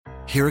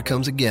Here it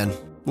comes again.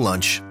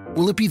 Lunch.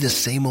 Will it be the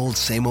same old,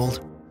 same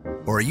old?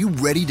 Or are you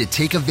ready to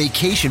take a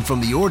vacation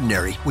from the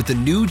ordinary with the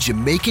new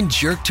Jamaican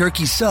Jerk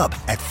Turkey Sub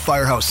at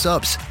Firehouse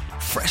Subs?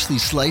 Freshly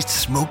sliced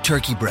smoked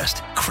turkey breast,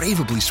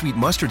 craveably sweet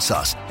mustard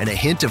sauce, and a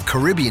hint of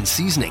Caribbean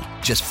seasoning.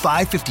 Just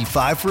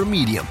 $5.55 for a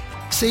medium.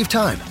 Save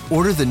time.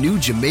 Order the new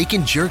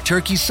Jamaican Jerk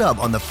Turkey Sub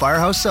on the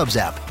Firehouse Subs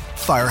app.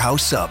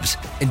 Firehouse Subs.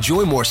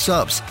 Enjoy more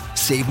subs.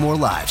 Save more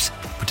lives.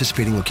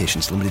 Participating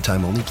locations. Limited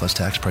time only, plus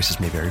tax. Prices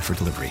may vary for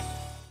delivery.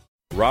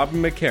 Rob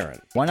McCarran.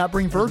 Why not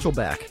bring Virgil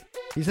back?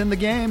 He's in the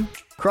game.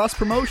 Cross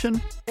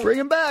promotion. Bring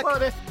him back.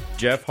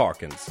 Jeff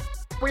Hawkins.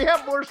 We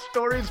have more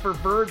stories for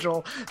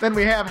Virgil than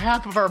we have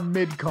half of our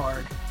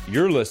mid-card.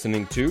 You're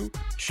listening to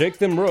Shake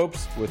Them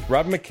Ropes with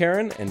Rob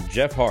McCarran and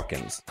Jeff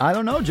Hawkins. I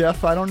don't know,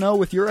 Jeff. I don't know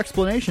with your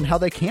explanation how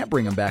they can't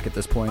bring him back at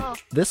this point.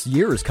 This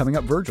year is coming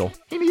up, Virgil.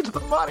 He needs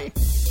the money.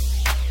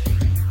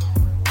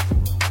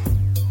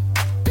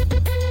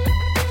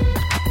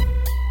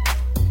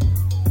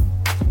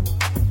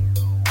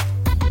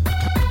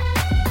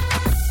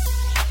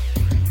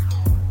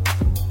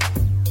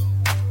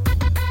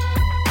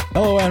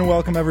 Hello and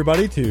welcome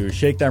everybody to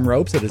Shake Them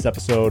Ropes. It is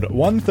episode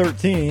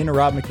 113.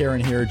 Rob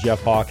McCarran here,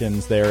 Jeff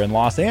Hawkins there in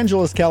Los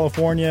Angeles,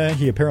 California.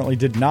 He apparently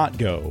did not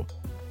go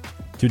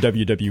to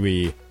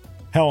WWE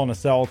Hell in a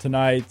Cell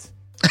tonight.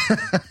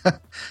 I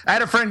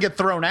had a friend get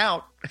thrown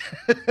out.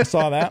 I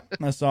saw that.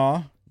 I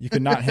saw. You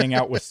could not hang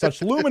out with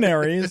such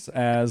luminaries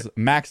as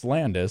Max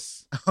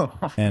Landis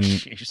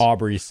and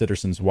Aubrey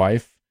Sitterson's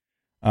wife.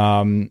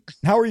 How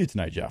are you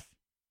tonight, Jeff?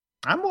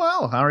 I'm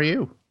well. How are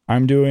you?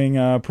 I'm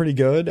doing pretty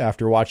good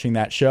after watching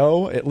that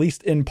show, at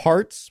least in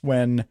parts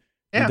when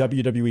the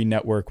WWE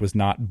Network was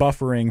not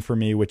buffering for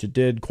me, which it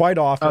did quite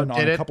often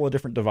on a couple of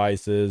different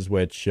devices,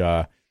 which,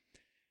 is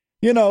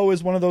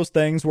one of those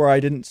things where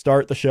I didn't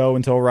start the show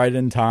until right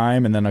in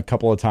time. And then a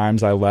couple of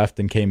times I left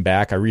and came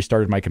back. I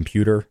restarted my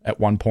computer at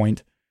one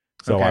point.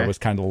 So I was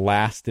kind of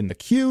last in the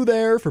queue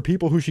there for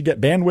people who should get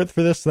bandwidth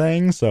for this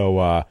thing. So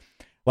I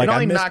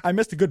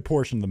missed a good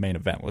portion of the main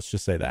event. Let's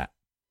just say that.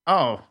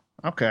 Oh,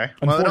 okay.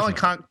 Well, it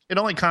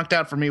only conked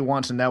out for me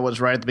once, and that was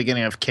right at the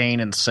beginning of Kane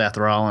and Seth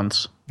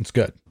Rollins. It's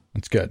good.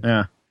 It's good.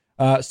 Yeah.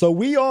 So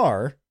we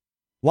are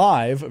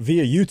live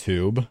via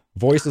YouTube,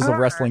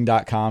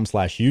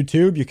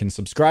 voicesofwrestling.com/YouTube. You can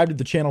subscribe to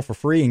the channel for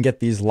free and get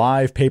these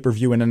live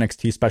pay-per-view and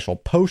NXT special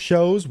post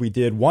shows. We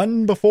did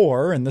one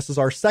before, and this is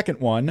our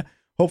second one.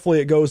 Hopefully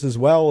it goes as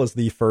well as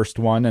the first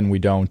one, and we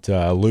don't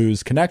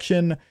lose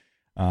connection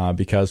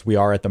because we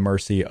are at the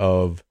mercy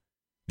of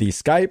the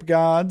Skype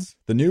gods,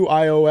 the new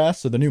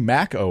iOS or the new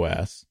Mac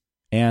OS,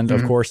 and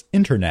of course,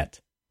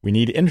 internet. We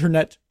need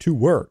internet to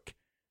work.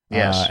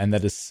 Yes. And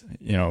that is,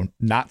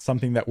 not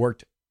something that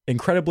worked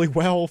incredibly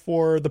well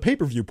for the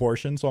pay-per-view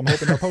portion. So I'm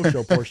hoping our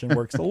post-show portion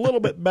works a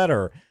little bit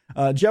better.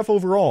 Jeff,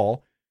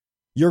 overall,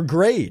 your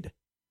grade.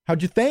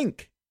 How'd you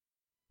think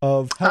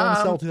of Hell in a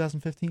Cell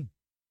 2015?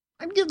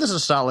 I'd give this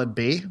a solid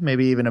B,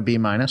 maybe even a B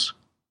minus.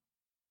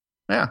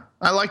 Yeah,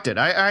 I liked it.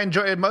 I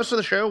enjoyed it. Most of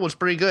the show was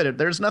pretty good.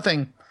 There's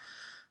nothing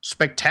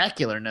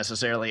spectacular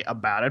necessarily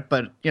about it,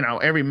 but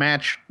every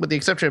match, with the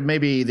exception of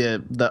maybe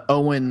the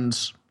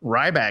Owens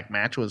Ryback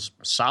match, was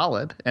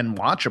solid and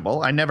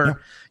watchable. I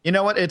never, you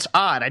know what? It's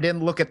odd. I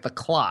didn't look at the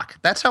clock.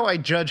 That's how I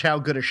judge how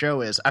good a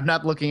show is. I'm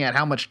not looking at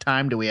how much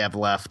time do we have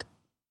left.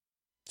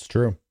 It's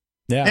true.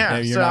 Yeah.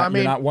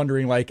 You're not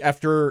wondering, like,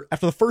 after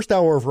the first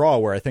hour of Raw,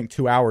 where I think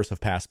 2 hours have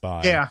passed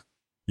by. Yeah.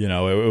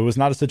 It was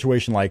not a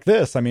situation like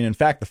this. I mean, in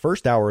fact, the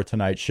first hour of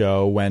tonight's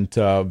show went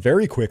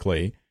very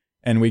quickly.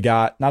 And we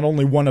got not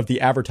only one of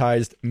the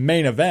advertised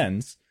main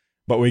events,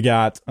 but we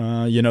got,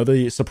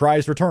 the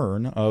surprise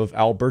return of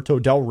Alberto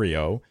Del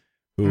Rio,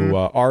 who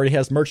already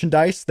has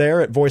merchandise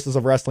there at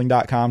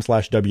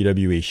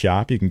voicesofwrestling.com/WWE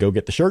shop. You can go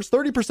get the shirts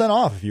 30%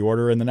 off if you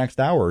order in the next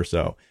hour or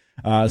so.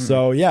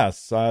 So,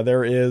 yes,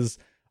 there is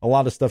a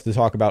lot of stuff to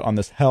talk about on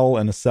this Hell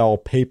in a Cell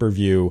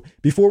pay-per-view.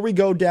 Before we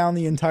go down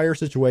the entire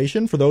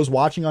situation, for those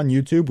watching on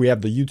YouTube, we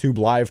have the YouTube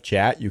live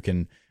chat. You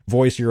can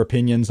voice your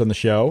opinions on the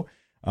show.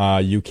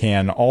 You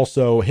can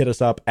also hit us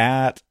up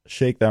at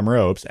Shake Them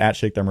Ropes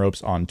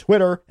on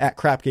Twitter, at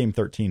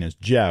CrapGame13 is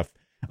Jeff.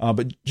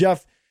 But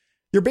Jeff,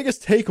 your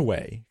biggest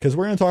takeaway, because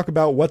we're going to talk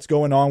about what's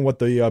going on, what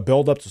the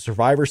build-up to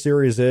Survivor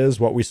Series is,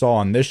 what we saw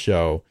on this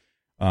show.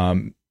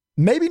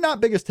 Maybe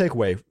not biggest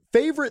takeaway,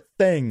 favorite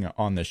thing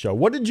on this show.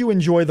 What did you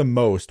enjoy the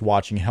most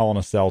watching Hell in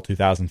a Cell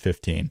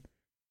 2015?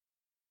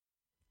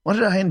 What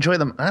did I enjoy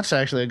the most? That's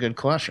actually a good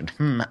question.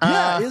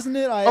 Yeah, isn't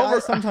it? I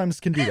sometimes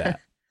can do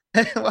that.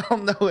 Well,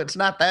 no, it's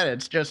not that.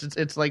 It's just,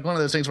 it's like one of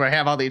those things where I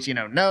have all these,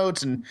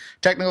 notes and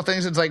technical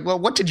things. It's like, well,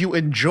 what did you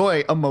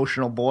enjoy,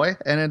 emotional boy?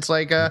 And it's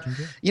like,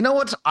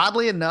 what's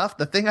oddly enough,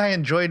 the thing I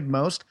enjoyed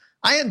most,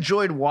 I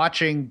enjoyed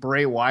watching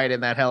Bray Wyatt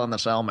in that Hell in a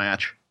Cell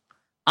match.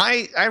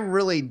 I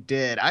really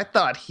did. I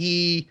thought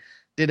he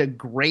did a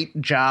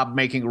great job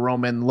making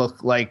Roman look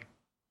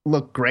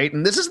great.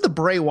 And this is the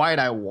Bray Wyatt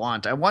I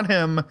want. I want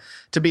him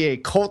to be a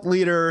cult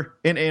leader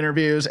in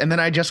interviews, and then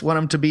I just want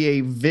him to be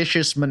a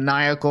vicious,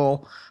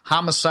 maniacal,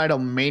 homicidal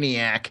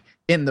maniac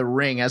in the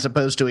ring as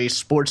opposed to a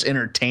sports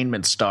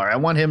entertainment star. I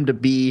want him to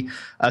be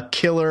a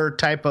killer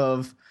type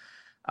of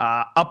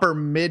upper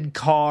mid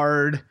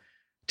card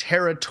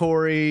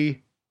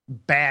territory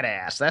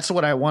badass. That's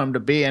what I want him to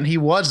be, and he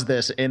was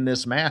this in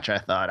this match. I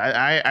thought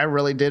I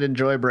really did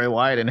enjoy Bray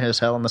Wyatt in his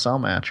Hell in the Cell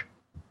match.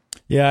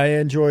 Yeah, I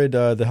enjoyed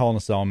the Hell in a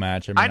Cell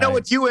match. I know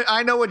what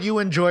you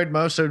enjoyed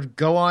most, so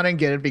go on and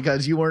get it,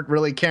 because you weren't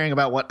really caring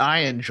about what I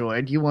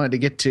enjoyed. You wanted to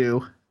get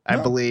to, I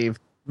believe,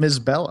 Ms.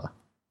 Bella.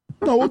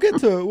 No, we'll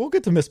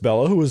get to Miss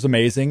Bella, who was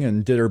amazing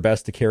and did her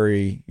best to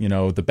carry,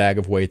 the bag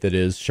of weight that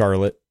is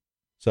Charlotte.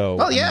 So,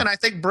 and I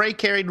think Bray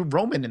carried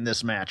Roman in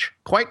this match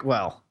quite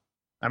well.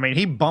 I mean,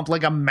 he bumped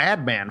like a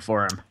madman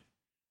for him.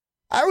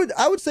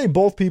 I would say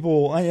both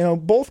people,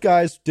 both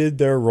guys did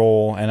their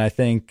role, and I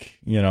think,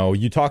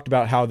 you talked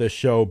about how this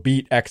show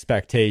beat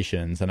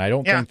expectations, and I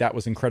don't think that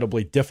was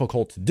incredibly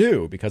difficult to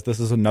do, because this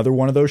is another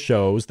one of those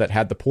shows that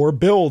had the poor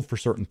build for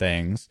certain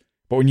things,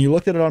 but when you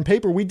looked at it on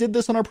paper, we did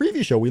this on our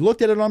preview show, we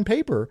looked at it on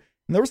paper,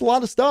 and there was a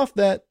lot of stuff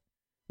that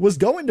was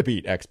going to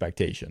beat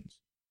expectations,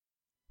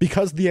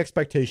 because the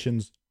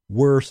expectations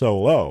were so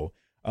low.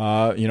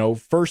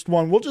 First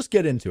one, we'll just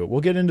get into it. We'll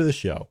get into the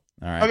show.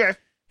 All right. Okay.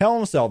 Hell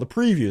in a Cell, the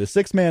preview, the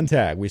 6-man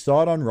tag. We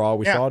saw it on Raw.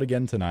 We saw it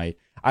again tonight.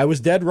 I was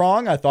dead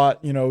wrong. I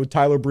thought,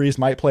 Tyler Breeze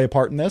might play a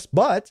part in this,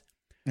 but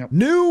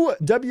new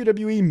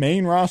WWE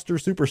main roster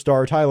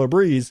superstar Tyler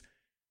Breeze,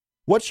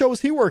 what show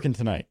was he working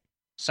tonight?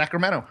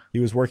 Sacramento.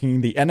 He was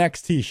working the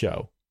NXT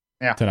show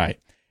tonight.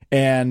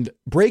 And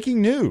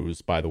breaking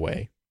news, by the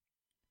way,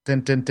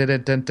 Tyler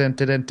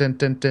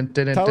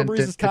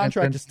Breeze's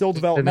contract is still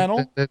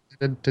developmental, but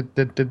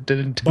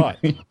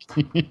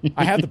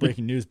I have the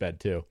breaking news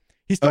bed too.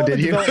 He's still in a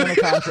developmental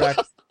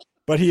contract,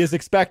 but it's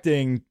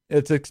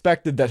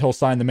expected that he'll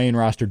sign the main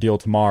roster deal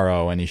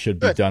tomorrow, and he should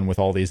be done with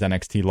all these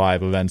NXT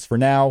live events for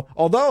now,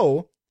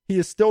 although he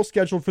is still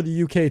scheduled for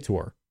the UK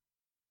tour.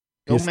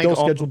 He's still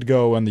scheduled to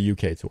go on the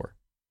UK tour.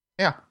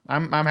 Yeah,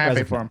 I'm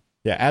happy for him.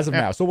 Yeah, as of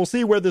now. So we'll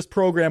see where this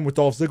program with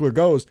Dolph Ziggler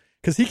goes,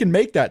 because he can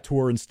make that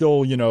tour and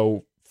still,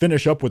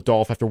 finish up with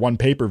Dolph after one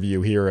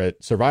pay-per-view here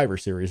at Survivor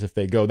Series if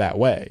they go that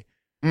way.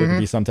 There can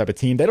be some type of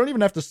team. They don't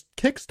even have to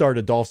kickstart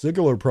a Dolph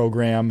Ziggler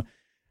program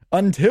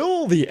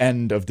until the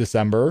end of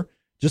December,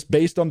 just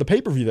based on the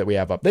pay-per-view that we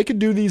have up. They could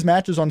do these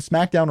matches on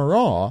SmackDown or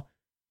Raw,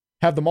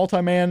 have the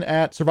multi-man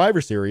at Survivor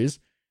Series,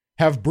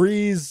 have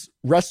Breeze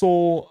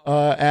wrestle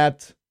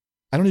at,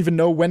 I don't even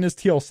know, when is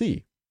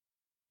TLC?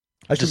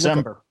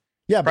 December.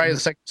 Yeah, probably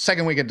the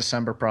second week of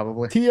December,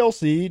 probably.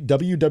 TLC,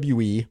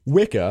 WWE,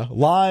 Wicca,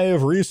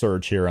 live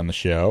research here on the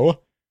show.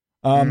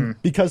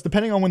 Because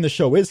depending on when the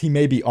show is, he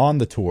may be on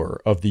the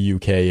tour of the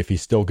UK if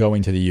he's still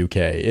going to the UK.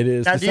 It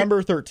is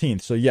December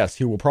 13th, so yes,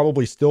 he will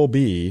probably still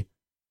be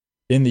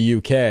in the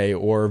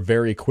UK or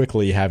very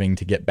quickly having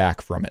to get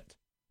back from it.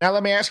 Now,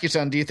 let me ask you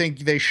something. Do you think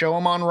they show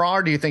him on Raw,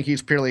 or do you think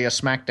he's purely a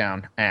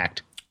SmackDown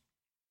act?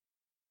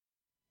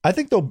 I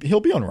think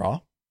he'll be on Raw.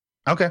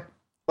 Okay.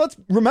 Let's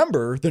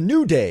remember, the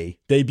New Day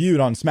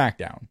debuted on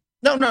SmackDown.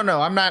 No.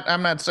 I'm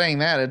not saying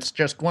that. It's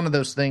just one of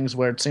those things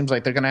where it seems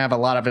like they're going to have a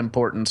lot of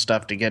important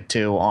stuff to get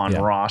to on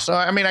Raw. So,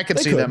 I mean, I could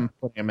see them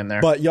putting him in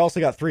there. But you also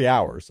got 3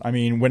 hours. I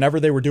mean, whenever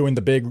they were doing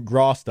the big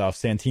Raw stuff,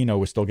 Santino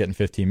was still getting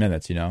 15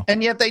 minutes,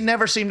 And yet they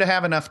never seem to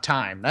have enough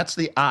time. That's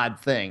the odd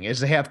thing, is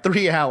they have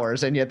 3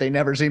 hours, and yet they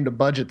never seem to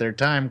budget their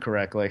time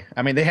correctly.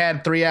 I mean, they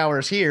had 3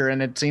 hours here,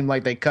 and it seemed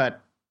like they cut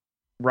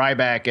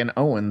Ryback and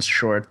Owens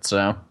short,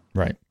 so.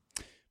 Right.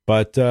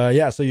 But,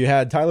 so you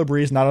had Tyler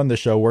Breeze not on the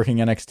show, working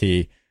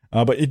NXT.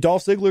 But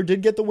Dolph Ziggler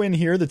did get the win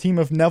here. The team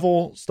of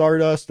Neville,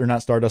 Cesaro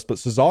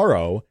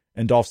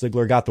and Dolph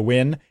Ziggler got the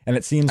win. And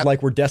it seems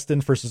like we're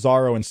destined for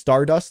Cesaro and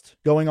Stardust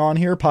going on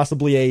here.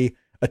 Possibly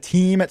a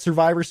team at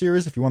Survivor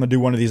Series if you want to do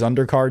one of these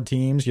undercard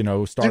teams.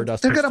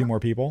 Stardust takes 2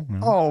 more people.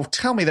 Oh,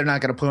 tell me they're not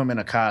going to put him in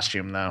a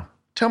costume, though.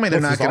 Tell me they're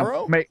not going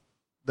to make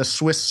the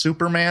Swiss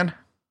Superman.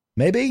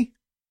 Maybe.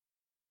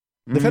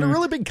 They've had a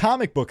really big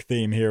comic book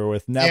theme here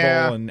with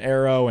Neville and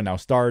Arrow and now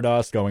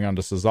Stardust going on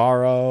to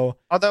Cesaro.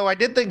 Although I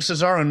did think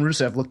Cesaro and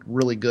Rusev looked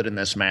really good in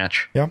this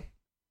match. Yeah.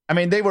 I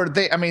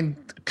mean,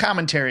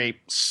 commentary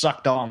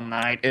sucked all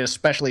night. It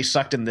especially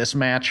sucked in this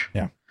match.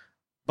 Yeah.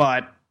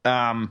 But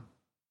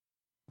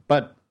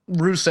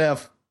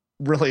Rusev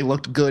really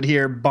looked good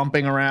here,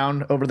 bumping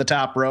around over the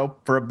top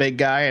rope for a big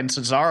guy, and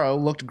Cesaro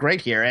looked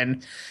great here.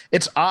 And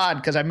it's odd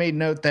because I made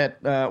note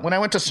that when I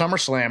went to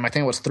SummerSlam, I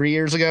think it was 3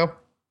 years ago,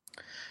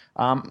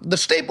 the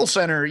Staples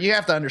Center, you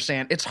have to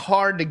understand, it's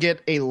hard to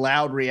get a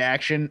loud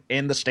reaction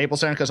in the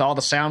Staples Center because all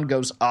the sound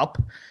goes up,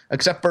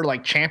 except for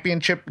like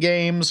championship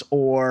games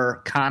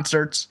or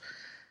concerts.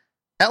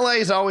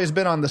 LA's always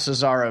been on the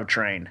Cesaro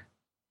train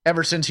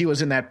ever since he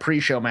was in that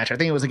pre-show match. I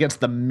think it was against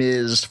The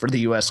Miz for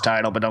the U.S.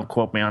 title, but don't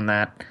quote me on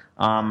that.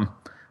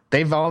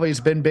 They've always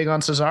been big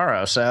on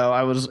Cesaro, so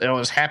I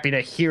was happy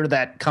to hear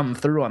that come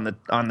through on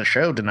the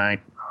show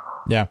tonight.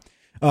 Yeah.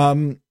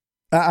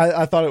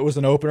 I thought it was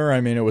an opener.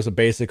 I mean, it was a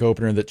basic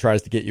opener that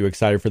tries to get you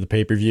excited for the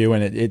pay-per-view,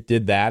 and it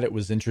did that. It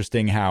was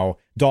interesting how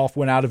Dolph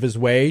went out of his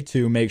way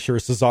to make sure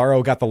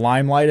Cesaro got the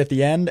limelight at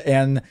the end,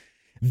 and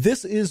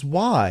This is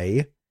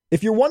why,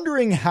 if you're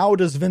wondering how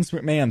does Vince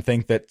McMahon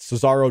think that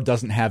Cesaro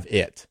doesn't have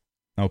it,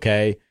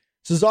 okay?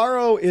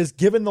 Cesaro is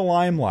given the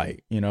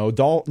limelight. You know,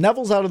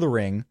 Neville's out of the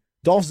ring.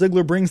 Dolph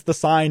Ziggler brings the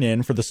sign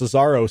in for the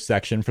Cesaro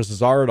section for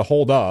Cesaro to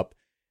hold up.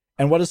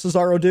 And what does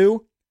Cesaro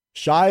do?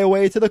 Shy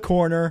away to the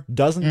corner,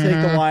 doesn't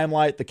take the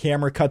limelight, the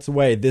camera cuts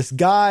away. This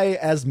guy,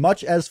 as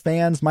much as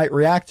fans might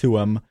react to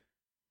him,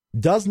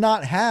 does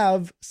not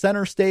have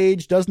center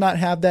stage, does not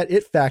have that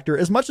it factor,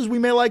 as much as we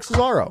may like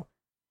Cesaro.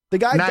 The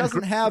guy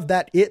doesn't have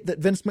that it that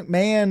Vince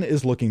McMahon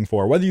is looking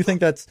for. Whether you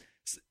think that's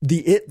the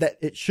it that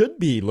it should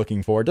be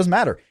looking for, it doesn't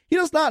matter. He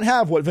does not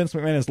have what Vince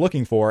McMahon is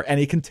looking for, and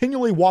he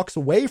continually walks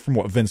away from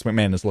what Vince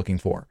McMahon is looking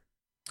for.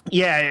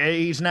 Yeah,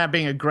 he's not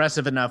being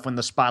aggressive enough when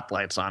the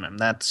spotlight's on him.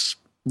 That's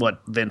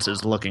what Vince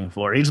is looking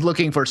for. He's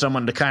looking for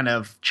someone to kind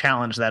of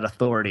challenge that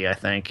authority, I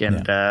think.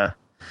 And and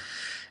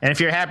if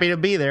you're happy to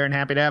be there and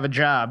happy to have a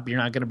job, you're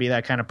not going to be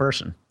that kind of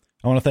person.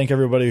 I want to thank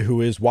everybody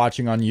who is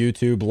watching on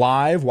YouTube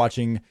live,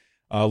 watching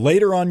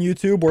later on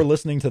YouTube, or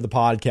listening to the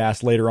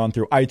podcast later on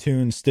through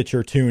iTunes,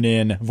 Stitcher,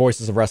 TuneIn,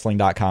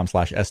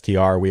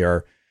 voicesofwrestling.com/STR. We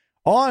are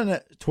on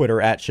Twitter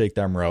at Shake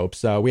Them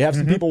Ropes. We have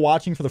some people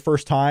watching for the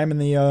first time in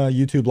the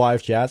YouTube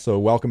live chat, so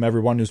welcome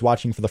everyone who's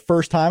watching for the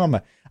first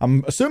time.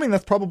 I'm assuming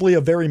that's probably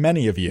a very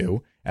many of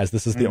you, as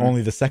this is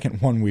only the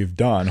second one we've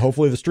done.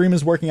 Hopefully the stream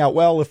is working out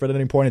well. If at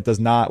any point it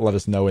does not, let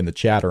us know in the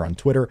chat or on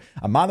Twitter.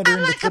 I'm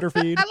monitoring the Twitter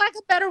feed. I like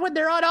it better when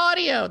they're on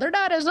audio. They're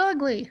not as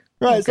ugly.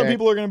 Right, okay. Some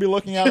people are going to be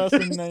looking at us,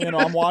 and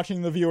I'm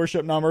watching the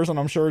viewership numbers, and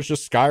I'm sure it's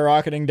just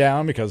skyrocketing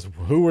down because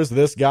who was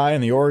this guy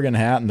in the Oregon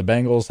hat and the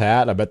Bengals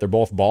hat? I bet they're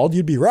both bald.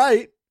 You'd be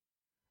right.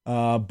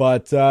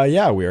 But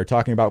we are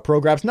talking about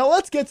programs. Now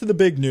let's get to the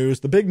big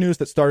news. The big news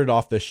that started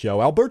off this show.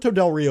 Alberto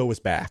Del Rio is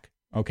back.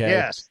 Okay.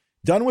 Yes.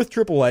 Done with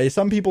AAA.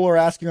 Some people are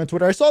asking on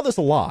Twitter. I saw this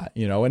a lot,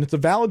 and it's a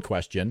valid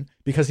question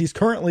because he's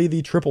currently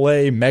the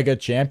AAA mega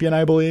champion,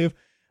 I believe.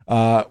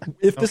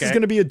 If this is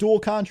going to be a dual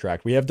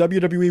contract, we have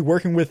WWE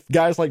working with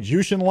guys like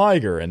Jushin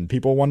Liger and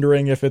people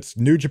wondering if it's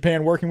New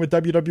Japan working with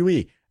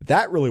WWE.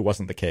 That really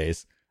wasn't the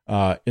case,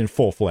 in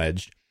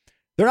full-fledged.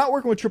 They're not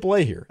working with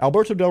AAA here.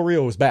 Alberto Del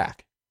Rio is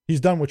back. He's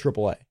done with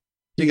AAA.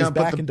 He's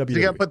back in WWE.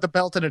 You gonna put the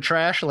belt in the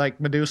trash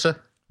like Medusa?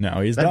 No,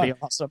 he's That'd done. Be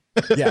awesome.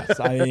 Yes,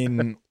 I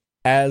mean,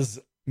 as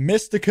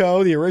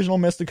Mystico, the original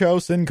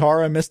Mystico, Sin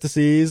Cara,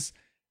 Mystices,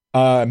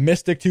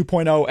 Mystic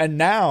 2.0, and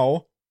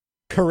now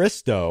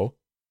Karisto.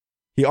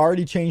 He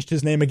already changed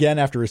his name again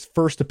after his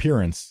first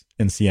appearance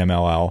in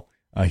CMLL.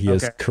 He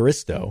is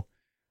Karisto.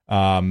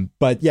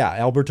 But yeah,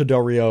 Alberto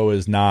Del Rio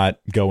is not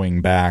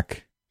going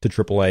back to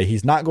AAA.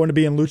 He's not going to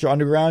be in Lucha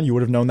Underground. You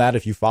would have known that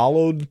if you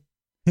followed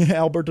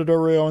Alberto Del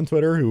Rio on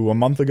Twitter, who a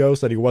month ago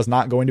said he was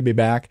not going to be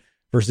back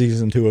for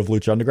season 2 of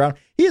Lucha Underground.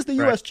 He is the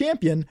U.S.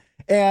 champion.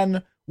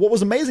 And what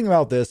was amazing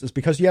about this is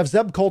because you have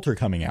Zeb Coulter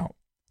coming out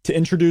to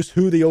introduce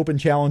who the open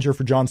challenger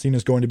for John Cena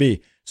is going to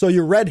be. So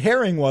your red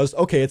herring was,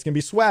 okay, it's going to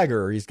be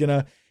Swagger. He's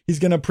going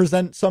to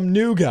present some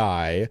new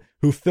guy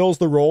who fills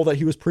the role that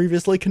he was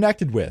previously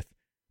connected with.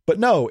 But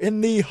no,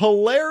 in the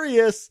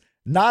hilarious,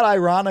 not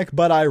ironic,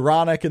 but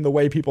ironic in the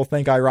way people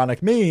think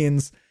ironic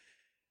means,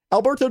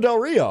 Alberto Del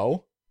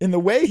Rio, in the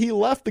way he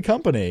left the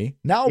company,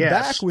 now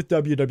back with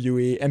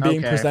WWE and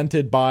being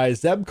presented by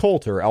Zeb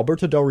Coulter.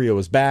 Alberto Del Rio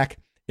is back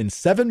in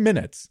 7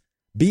 minutes,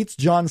 beats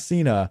John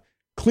Cena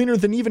cleaner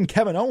than even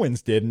Kevin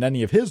Owens did in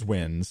any of his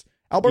wins.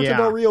 Alberto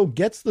Del Rio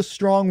gets the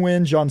strong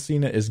win. John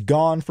Cena is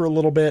gone for a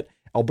little bit.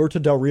 Alberto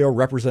Del Rio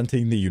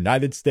representing the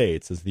United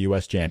States as the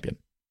U.S. champion.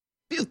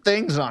 Few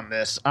things on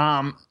this.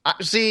 I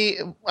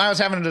was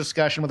having a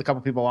discussion with a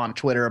couple people on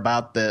Twitter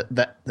about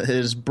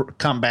his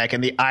comeback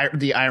and the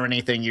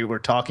irony thing you were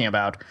talking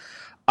about.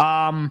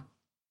 I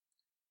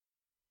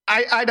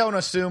don't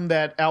assume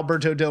that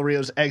Alberto Del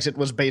Rio's exit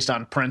was based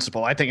on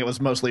principle. I think it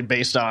was mostly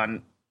based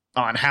on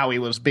how he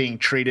was being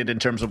treated in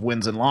terms of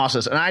wins and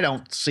losses. And I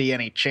don't see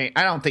any change.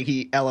 I don't think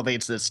he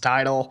elevates this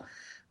title.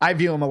 I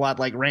view him a lot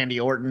like Randy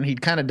Orton. He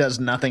kind of does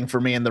nothing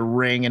for me in the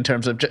ring in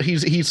terms of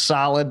he's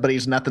solid, but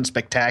he's nothing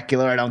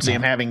spectacular. I don't see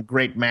him having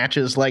great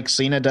matches like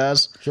Cena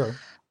does. Sure.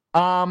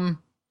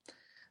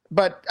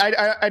 But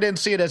I didn't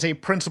see it as a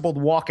principled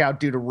walkout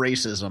due to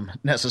racism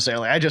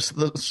necessarily. I just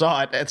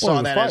saw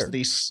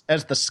that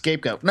as the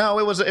scapegoat. No,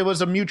 it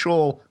was a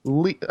mutual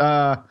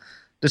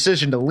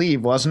decision to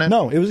leave, wasn't it?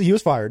 No, he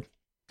was fired.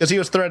 Because he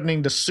was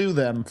threatening to sue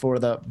them for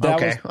the... That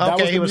was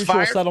the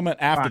mutual settlement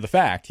after the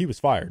fact. He was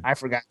fired. I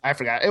forgot.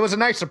 It was a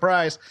nice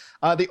surprise.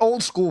 The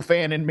old school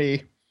fan in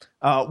me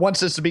wants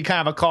this to be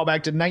kind of a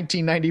callback to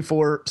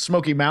 1994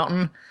 Smoky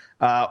Mountain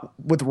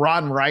with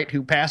Ron Wright,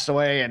 who passed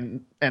away,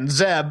 and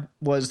Zeb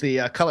was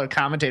the color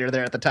commentator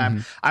there at the time.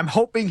 Mm-hmm. I'm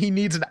hoping he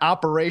needs an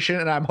operation,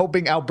 and I'm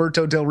hoping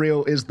Alberto Del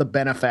Rio is the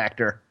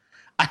benefactor.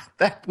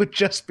 That would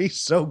just be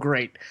so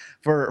great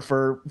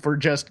for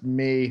just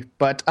me.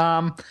 But...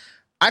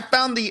 I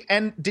found the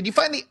end. Did you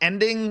find the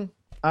ending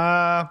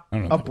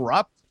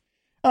abrupt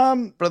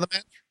for the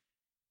match?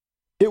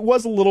 It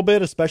was a little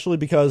bit, especially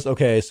because,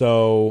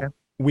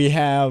 we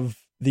have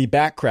the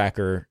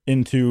backcracker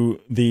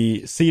into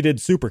the seated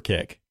super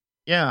kick.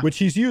 Yeah. which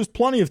he's used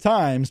plenty of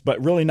times,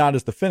 but really not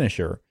as the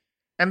finisher.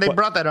 And they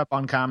brought that up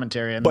on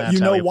commentary. And But that's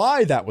you how know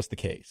why that was the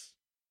case?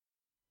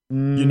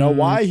 You know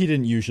why he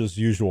didn't use his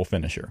usual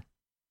finisher?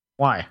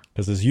 Why?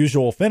 Because his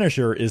usual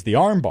finisher is the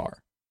armbar.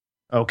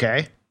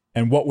 Okay.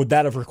 And what would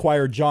that have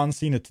required John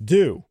Cena to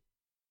do?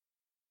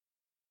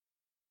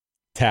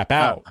 Tap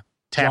out.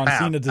 Tap John out.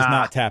 Cena does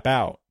not tap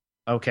out.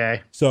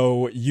 Okay.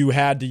 So you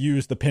had to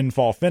use the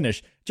pinfall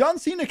finish. John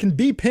Cena can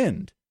be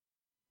pinned.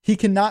 He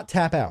cannot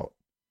tap out.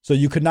 So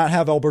you could not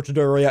have Alberto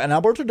Del Rio. And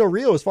Alberto Del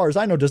Rio, as far as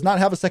I know, does not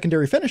have a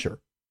secondary finisher.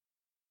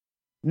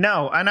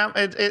 No, and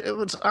it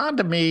was odd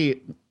to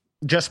me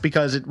just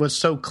because it was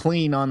so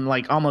clean on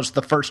like almost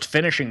the first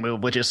finishing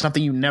move, which is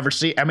something you never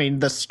see. I mean,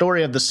 the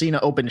story of the Cena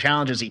Open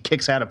Challenge is he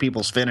kicks out of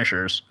people's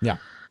finishers. Yeah.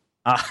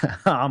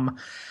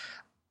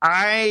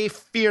 I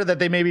fear that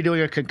they may be doing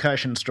a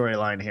concussion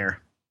storyline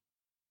here.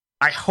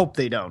 I hope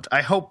they don't.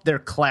 I hope they're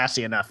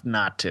classy enough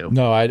not to.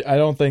 No, I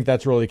don't think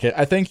that's really the case.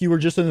 I think you were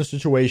just in a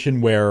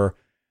situation where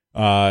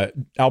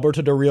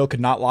Alberto Del Rio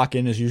could not lock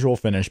in his usual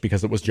finish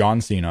because it was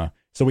John Cena.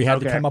 So we had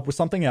to come up with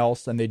something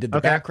else, and they did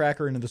the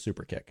backcracker into the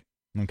super kick.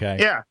 Okay.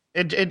 Yeah.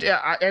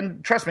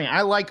 And trust me,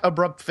 I like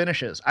abrupt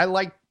finishes. I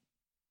like,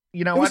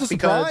 you know, it was a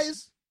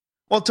surprise.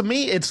 Well, to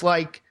me, it's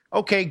like,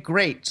 okay,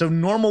 great. So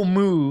normal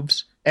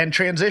moves and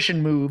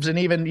transition moves and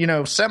even, you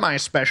know,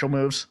 semi-special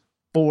moves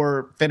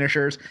for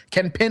finishers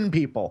can pin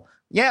people.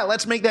 Yeah,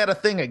 let's make that a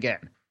thing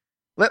again.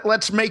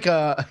 Let's make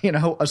a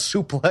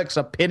suplex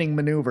a pinning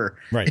maneuver,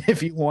 right,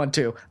 if you want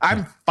to.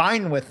 I'm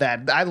fine with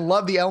that. I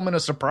love the element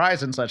of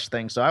surprise in such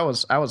things. So I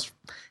was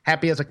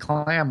happy as a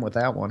clam with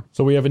that one.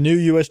 So we have a new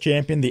U.S.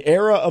 champion. The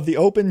era of the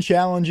open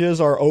challenges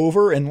are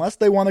over unless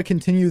they want to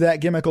continue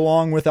that gimmick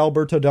along with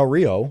Alberto Del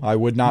Rio. I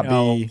would not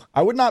be,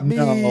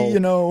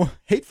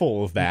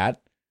 hateful of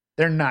that.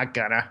 They're not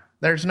gonna.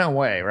 There's no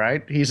way,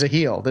 right? He's a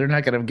heel. They're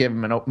not gonna give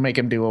him make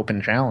him do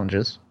open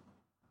challenges.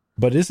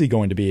 But is he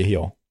going to be a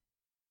heel?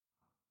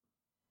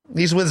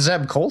 He's with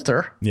Zeb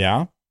Coulter.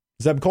 Yeah.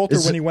 Zeb Coulter,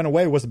 when he went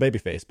away, was a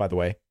babyface, by the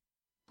way.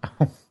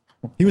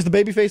 He was the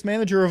babyface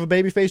manager of a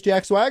babyface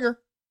Jack Swagger.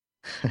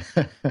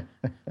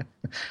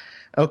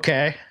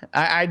 Okay.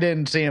 I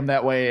didn't see him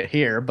that way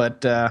here,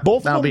 but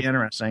that'll be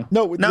interesting.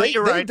 No,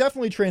 you're right. They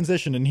definitely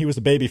transitioned, and he was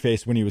a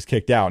babyface when he was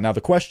kicked out. Now,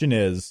 the question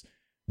is,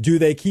 do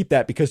they keep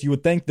that? Because you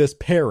would think this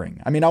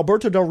pairing. I mean,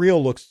 Alberto Del Rio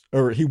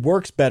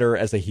works better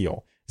as a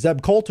heel.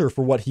 Zeb Coulter,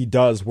 for what he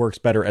does, works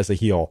better as a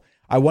heel.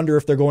 I wonder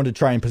if they're going to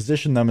try and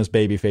position them as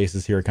baby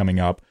faces here coming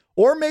up.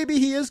 Or maybe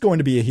he is going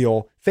to be a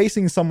heel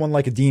facing someone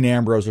like a Dean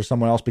Ambrose or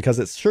someone else, because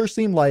it sure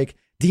seemed like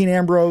Dean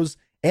Ambrose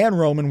and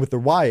Roman with the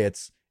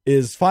Wyatts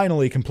is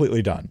finally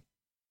completely done.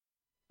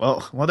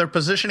 Well, they're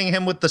positioning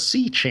him with the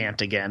C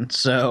chant again,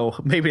 so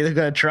maybe they're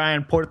going to try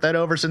and port that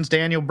over since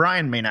Daniel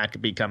Bryan may not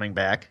be coming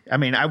back. I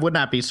mean, I would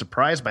not be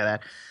surprised by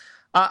that.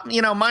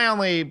 My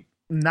only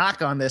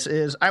knock on this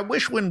is I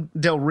wish when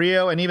Del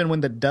Rio and even when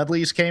the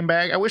Dudleys came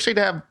back, I wish they'd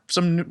have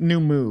some new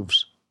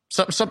moves,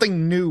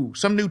 something new,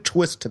 some new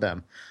twist to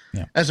them,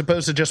 as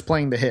opposed to just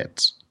playing the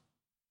hits.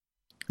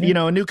 Yeah. You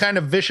know, a new kind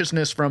of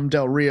viciousness from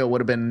Del Rio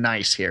would have been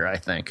nice here, I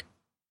think.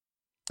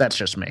 That's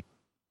just me.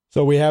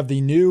 So we have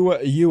the new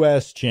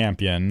U.S.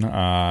 champion,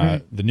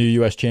 done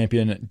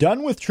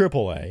with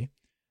AAA.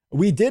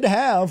 We did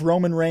have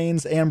Roman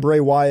Reigns and Bray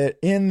Wyatt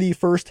in the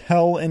first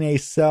Hell in a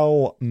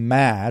Cell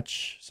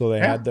match. So they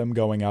had them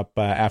going up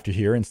after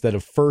here instead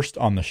of first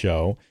on the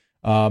show.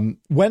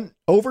 Went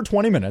over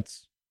 20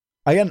 minutes.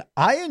 Again,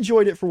 I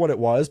enjoyed it for what it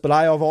was, but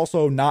I have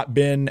also not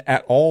been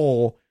at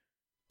all,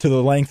 to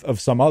the length of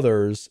some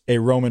others, a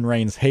Roman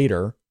Reigns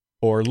hater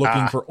or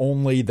looking for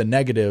only the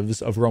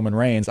negatives of Roman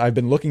Reigns. I've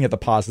been looking at the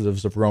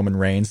positives of Roman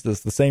Reigns.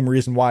 That's the same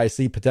reason why I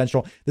see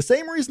potential. The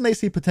same reason they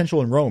see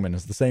potential in Roman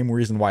is the same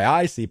reason why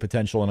I see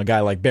potential in a guy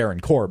like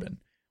Baron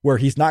Corbin, where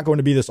he's not going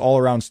to be this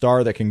all-around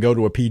star that can go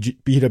to a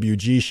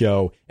PWG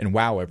show and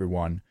wow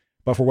everyone.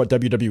 But for what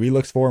WWE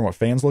looks for and what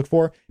fans look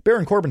for,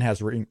 Baron Corbin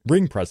has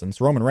ring presence.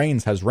 Roman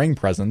Reigns has ring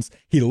presence.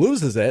 He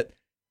loses it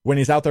when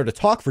he's out there to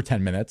talk for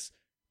 10 minutes.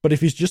 But if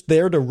he's just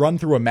there to run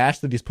through a match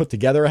that he's put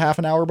together a half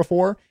an hour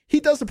before, he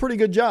does a pretty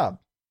good job.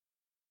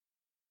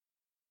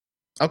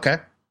 Okay.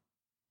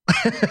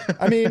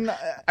 I mean,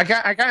 I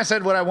kind of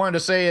said what I wanted to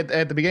say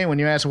at the beginning when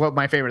you asked what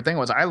my favorite thing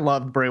was. I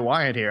loved Bray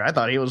Wyatt here. I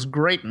thought he was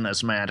great in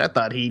this match. I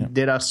thought he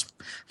did a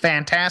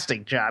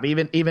fantastic job,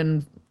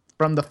 even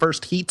from the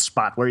first heat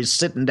spot where he's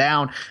sitting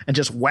down and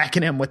just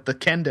whacking him with the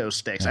kendo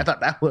sticks. I thought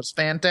that was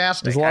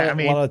fantastic. There's a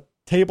lot of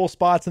table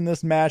spots in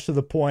this match to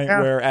the point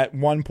where at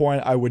one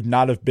point I would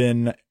not have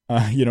been,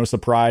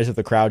 surprised if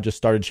the crowd just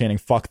started chanting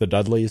 "fuck the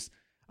Dudleys."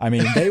 I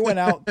mean, they went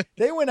out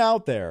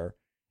there.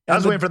 I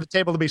was waiting for the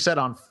table to be set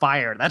on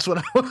fire. That's what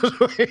I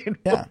was waiting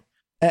for. Yeah.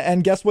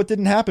 And guess what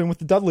didn't happen with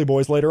the Dudley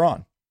boys later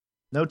on?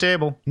 No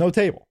table.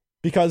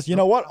 Because you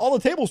know what? All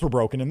the tables were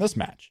broken in this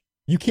match.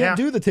 You can't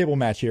do the table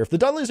match here. If the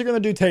Dudleys are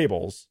going to do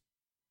tables,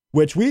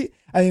 which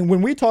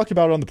when we talked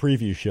about it on the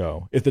preview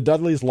show, if the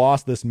Dudleys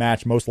lost this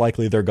match, most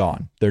likely they're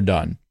gone. They're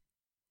done.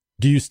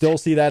 Do you still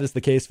see that as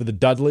the case for the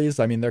Dudleys?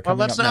 I mean, they're Well, coming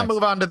let's up not next.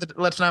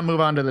 move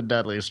on to the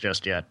Dudleys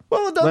just yet.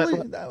 Well, the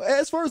Dudley,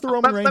 as far as the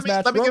Roman Reigns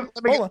match,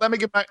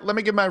 let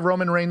me give my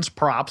Roman Reigns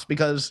props,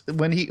 because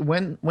when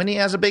he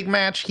has a big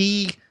match,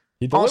 he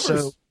delivers.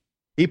 also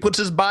he puts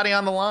his body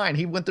on the line.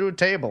 He went through a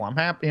table. I'm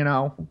happy,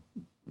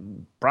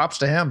 props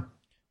to him.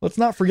 Let's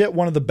not forget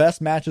one of the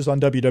best matches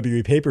on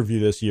WWE pay-per-view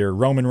this year,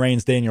 Roman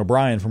Reigns, Daniel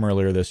Bryan from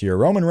earlier this year.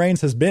 Roman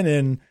Reigns has been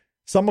in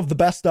some of the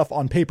best stuff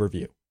on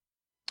pay-per-view.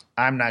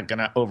 I'm not going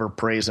to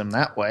overpraise him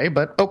that way,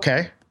 but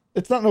okay.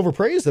 It's not an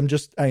overpraise. I'm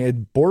just a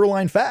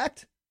borderline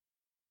fact.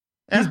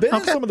 He's been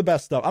in some of the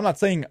best stuff. I'm not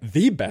saying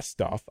the best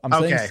stuff. I'm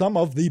saying some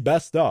of the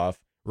best stuff.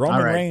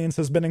 Roman Reigns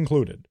has been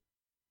included.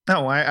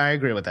 No, I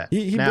agree with that.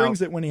 He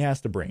brings it when he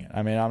has to bring it.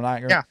 I mean, I'm not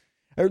going to...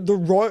 Yeah. The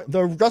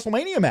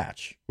WrestleMania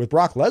match with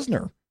Brock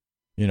Lesnar,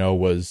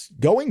 was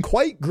going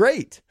quite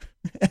great.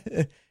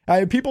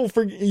 People,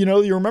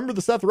 you remember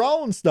the Seth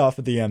Rollins stuff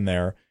at the end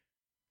there.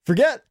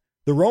 Forget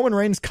the Roman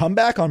Reigns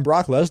comeback on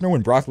Brock Lesnar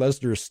when Brock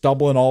Lesnar is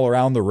stumbling all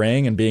around the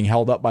ring and being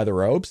held up by the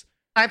ropes.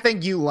 I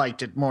think you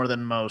liked it more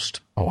than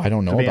most. Oh, I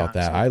don't know about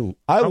that.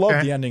 I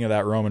love the ending of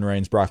that Roman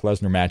Reigns Brock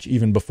Lesnar match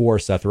even before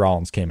Seth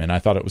Rollins came in. I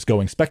thought it was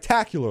going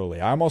spectacularly.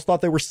 I almost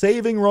thought they were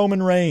saving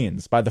Roman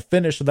Reigns by the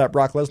finish of that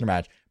Brock Lesnar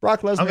match.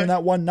 Brock Lesnar in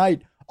that one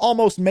night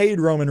almost made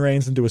Roman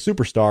Reigns into a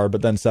superstar,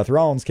 but then Seth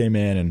Rollins came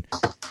in and,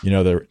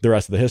 the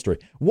rest of the history.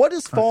 What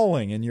is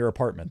falling in your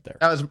apartment there?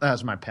 That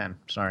was my pen.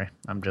 Sorry.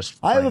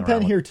 I have a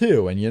pen here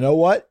too. And you know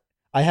what?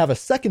 I have a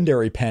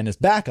secondary pen as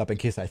backup in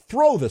case I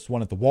throw this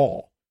one at the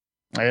wall.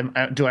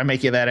 Do I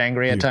make you that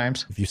angry at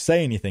times? If you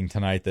say anything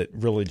tonight that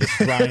really just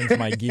grinds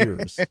my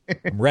gears,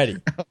 I'm ready.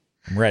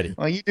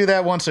 Well, you do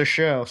that once a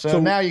show. So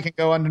now you can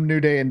go on to New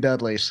Day and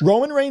Dudley's.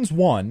 Roman Reigns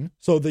won.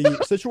 So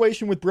the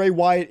situation with Bray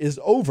Wyatt is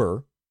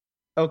over.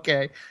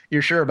 Okay.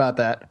 You're sure about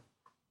that?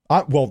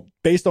 Well,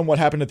 based on what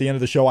happened at the end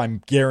of the show, I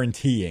am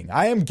guaranteeing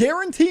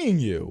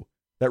you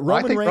that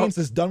Roman Reigns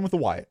is done with the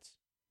Wyatts.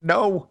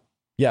 No.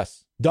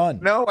 Yes,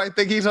 done. No, I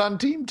think he's on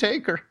Team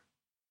Taker.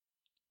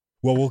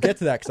 Well, we'll get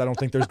to that because I don't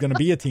think there's going to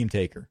be a Team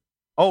Taker.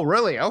 Oh,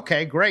 really?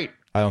 Okay, great.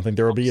 I don't think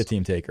there will be a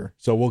Team Taker.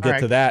 So we'll get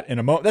to that in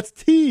a moment. That's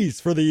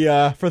tease for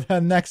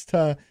the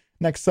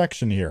next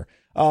section here.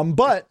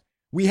 But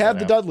we have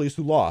the Dudleys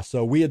who lost.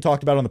 So we had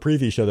talked about on the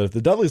previous show that if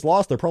the Dudleys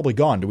lost, they're probably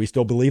gone. Do we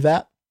still believe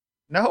that?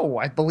 No,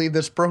 I believe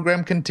this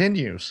program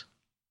continues.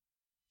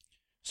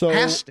 So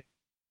has to.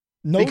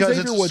 No because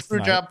Xavier it's Woods a screw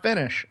tonight. job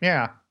finish.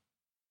 Yeah.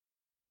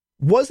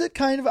 Was it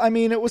kind of? I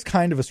mean, it was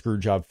kind of a screw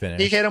job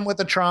finish. He hit him with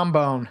a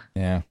trombone.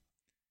 Yeah.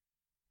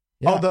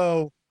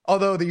 Although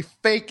the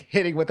fake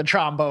hitting with the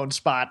trombone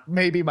spot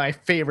may be my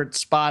favorite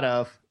spot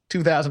of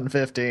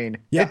 2015.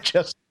 Yeah.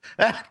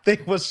 That thing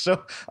was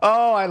so.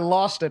 Oh, I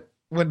lost it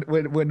when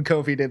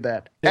Kofi did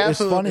that. It's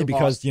funny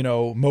because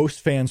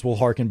most fans will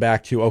harken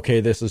back to,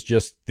 okay, this is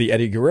just the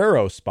Eddie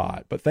Guerrero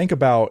spot, but think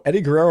about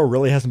Eddie Guerrero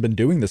really hasn't been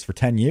doing this for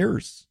 10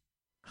 years.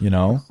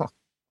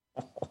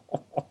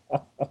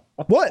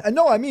 What?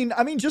 No, I mean,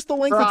 just the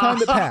length of time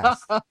that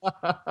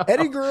passed.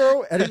 Eddie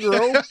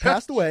Guerrero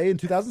passed away in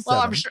 2007.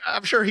 Well,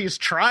 I'm sure he's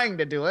trying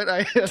to do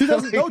it.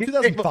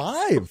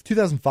 2005.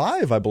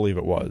 2005, I believe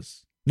it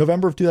was.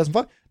 November of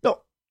 2005.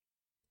 No.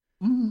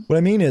 What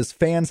I mean is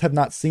fans have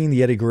not seen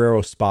the Eddie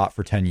Guerrero spot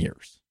for 10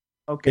 years.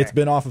 Okay. It's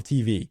been off of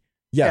TV.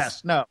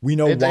 Yes. No. We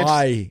know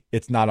why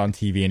it's not on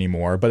TV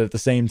anymore, but at the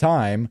same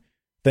time,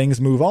 things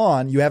move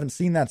on. You haven't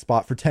seen that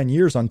spot for 10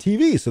 years on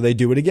TV, so they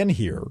do it again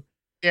here.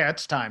 Yeah,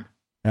 it's time.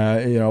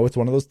 It's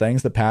one of those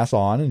things that pass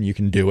on and you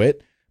can do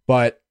it.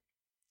 But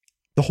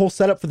the whole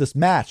setup for this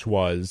match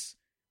was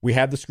we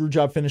had the screw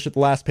job finish at the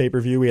last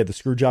pay-per-view. We had the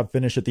screw job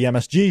finish at the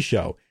MSG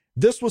show.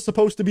 This was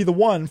supposed to be the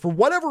one for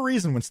whatever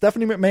reason when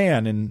Stephanie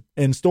McMahon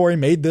and Story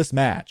made this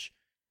match.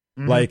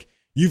 Mm-hmm. Like,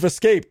 you've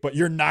escaped, but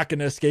you're not going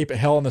to escape at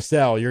Hell in a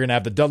Cell. You're going to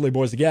have the Dudley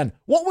Boys again.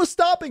 What was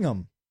stopping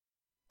them?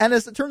 And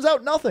as it turns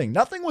out, nothing.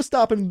 Nothing was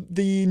stopping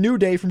the New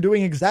Day from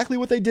doing exactly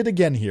what they did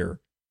again here.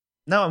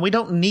 No, and we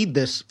don't need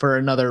this for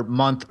another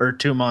month or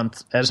 2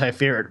 months, as I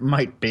fear it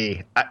might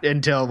be,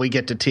 until we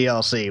get to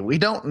TLC. We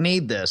don't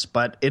need this,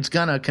 but it's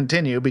going to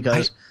continue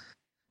because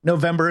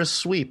November is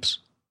sweeps.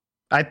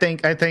 I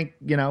think we're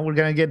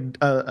going to get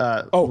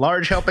a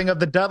large helping of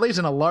the Dudleys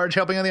and a large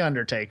helping of the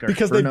Undertaker.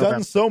 Because they've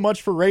done so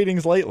much for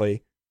ratings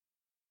lately.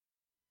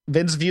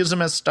 Vince views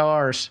them as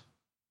stars.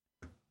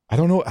 I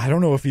don't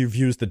know if he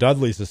views the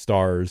Dudleys as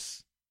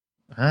stars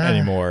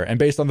anymore. And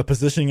based on the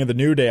positioning of the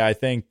New Day, I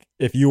think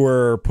if you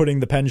were putting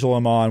the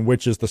pendulum on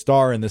which is the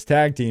star in this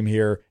tag team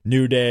here,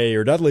 New Day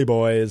or Dudley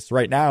Boys,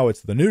 right now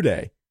it's the New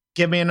Day.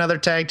 Give me another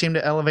tag team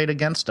to elevate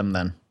against them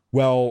then.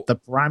 Well, the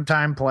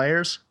primetime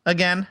players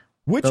again.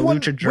 Which the one?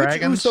 Lucha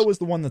Dragons? Which Uso is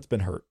the one that's been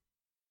hurt?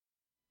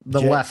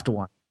 The left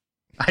one.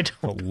 I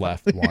don't. The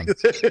left one.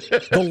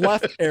 The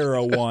left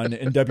era one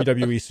in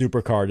WWE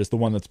Supercard is the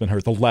one that's been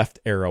hurt. The left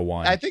era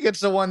one. I think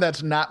it's the one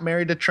that's not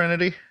married to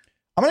Trinity.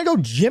 I'm gonna go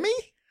Jimmy.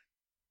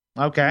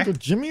 Okay. So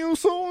Jimmy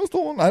Uso is the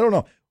one. I don't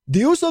know. The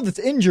Uso that's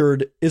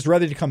injured is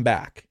ready to come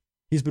back.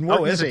 He's been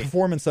working at the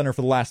Performance Center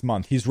for the last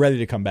month. He's ready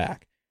to come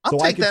back. So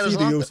I can see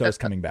the Usos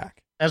coming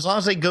back. as long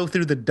as they go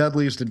through the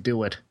Dudleys to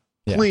do it.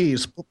 Yeah.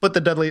 Please put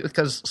the Dudley,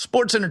 because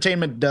sports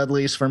entertainment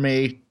Dudleys for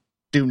me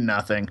do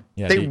nothing.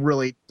 Yeah, they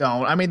really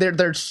don't. I mean,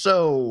 they're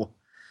so.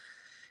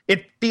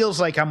 It feels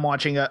like I'm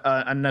watching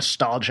a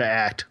nostalgia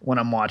act when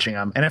I'm watching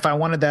them. And if I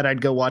wanted that, I'd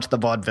go watch the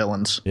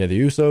Vaudevillains. Yeah, the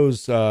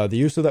Usos, the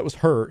Uso that was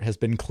hurt has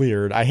been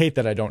cleared. I hate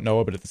that I don't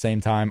know, but at the same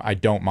time, I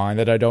don't mind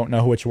that I don't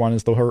know which one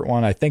is the hurt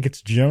one. I think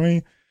it's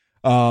Jimmy.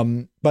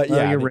 But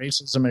yeah, your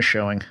racism is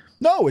showing.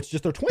 No, it's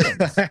just they're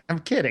twins. I'm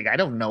kidding. I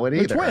don't know it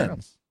either. They're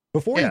twins.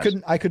 Before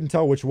I couldn't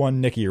tell which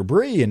one Nikki or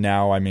Brie, and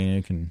now I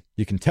mean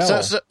you can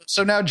tell.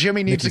 So now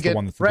Jimmy needs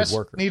Nikki's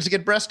to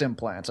get breast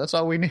implants. That's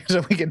all we need,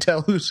 so we can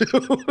tell who's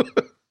who.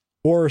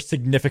 Or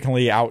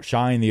significantly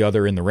outshine the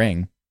other in the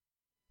ring.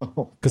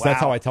 Because that's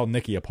how I tell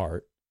Nikki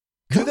apart.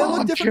 Do they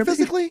look different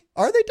physically?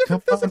 Are they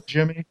different physically?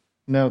 Jimmy?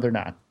 No, they're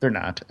not. They're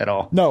not at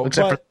all. No,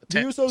 but the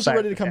Usos are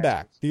ready to come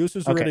back. The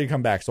Usos are ready to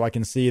come back, so I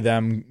can see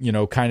them,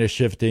 kind of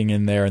shifting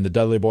in there, and the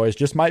Dudley Boys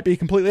just might be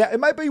completely. It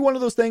might be one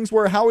of those things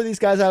where how are these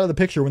guys out of the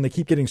picture when they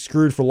keep getting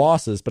screwed for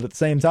losses? But at the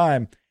same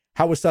time,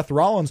 how is Seth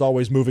Rollins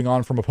always moving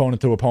on from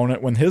opponent to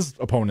opponent when his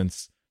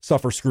opponents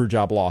suffer screw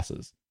job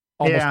losses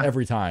almost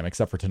every time,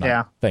 except for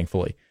tonight,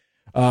 thankfully.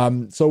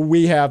 So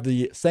we have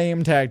the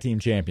same tag team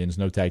champions,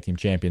 no tag team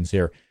champions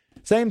here.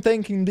 Same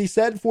thing can be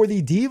said for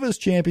the Divas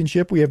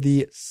Championship. We have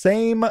the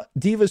same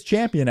Divas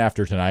champion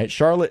after tonight.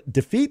 Charlotte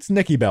defeats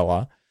Nikki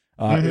Bella.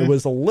 It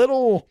was a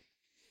little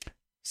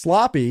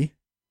sloppy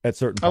at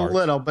certain parts.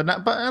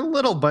 A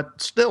little,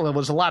 but still, it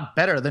was a lot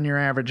better than your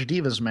average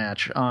Divas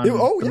match on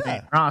the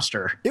main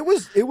roster. It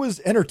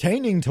was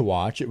entertaining to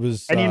watch. It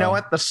was, and you know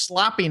what? The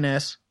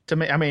sloppiness to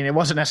me. I mean, it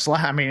wasn't as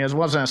sloppy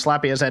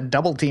as that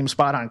double team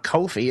spot on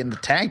Kofi in the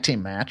tag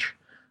team match.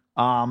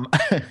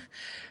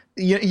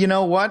 You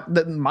know what?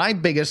 My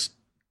biggest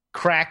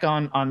crack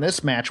on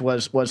this match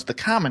was the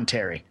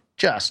commentary.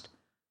 Just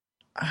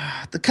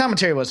the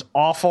commentary was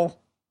awful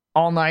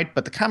all night,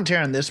 but the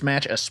commentary on this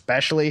match,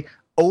 especially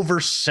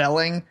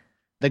overselling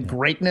the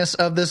greatness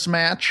of this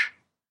match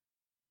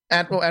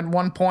at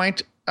one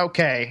point.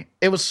 Okay,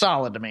 it was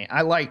solid to me.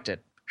 I liked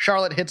it.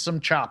 Charlotte hit some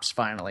chops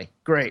finally.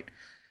 Great.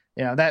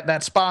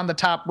 That spot on the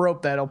top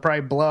rope that'll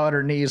probably blow out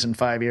her knees in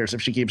 5 years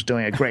if she keeps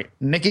doing it. Great.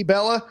 Nikki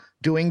Bella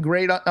doing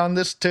great on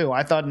this too.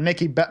 I thought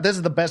this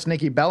is the best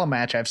Nikki Bella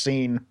match I've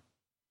seen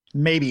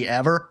maybe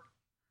ever.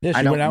 Yeah,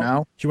 I don't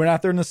know. She went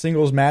out there in the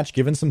singles match,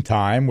 given some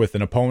time with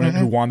an opponent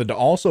who wanted to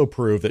also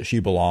prove that she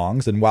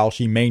belongs. And while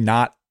she may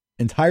not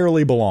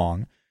entirely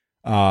belong,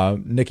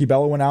 Nikki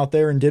Bella went out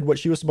there and did what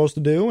she was supposed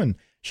to do. And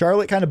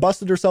Charlotte kind of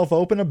busted herself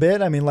open a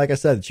bit. I mean, like I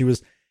said, she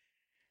was.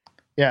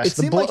 Yes, it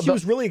seemed like she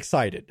was really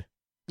excited.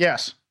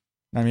 Yes.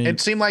 I mean, it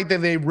seemed like that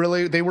they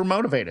were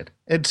motivated.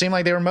 It seemed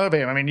like they were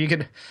motivated. I mean, you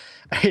could,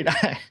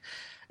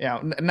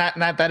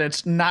 not that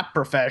it's not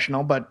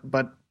professional, but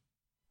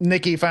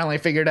Nikki finally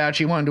figured out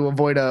she wanted to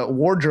avoid a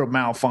wardrobe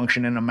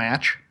malfunction in a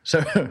match.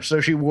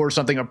 So she wore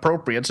something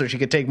appropriate so she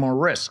could take more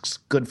risks.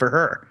 Good for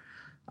her.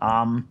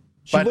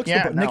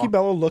 Nikki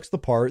Bella looks the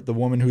part, the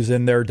woman who's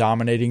in there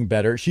dominating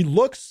better. She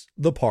looks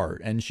the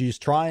part, and she's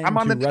trying to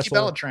wrestle the Nikki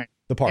Bella train.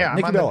 The part. Yeah,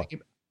 Nikki Bella.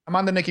 I'm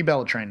on the Nikki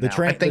Bella train now.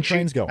 The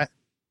train's going.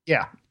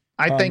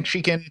 I think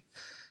she can,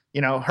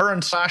 her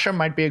and Sasha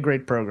might be a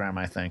great program,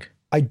 I think.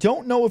 I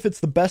don't know if it's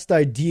the best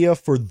idea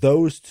for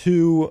those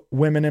two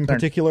women in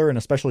particular, and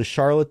especially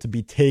Charlotte, to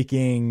be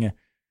taking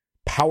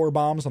power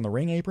bombs on the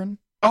ring apron.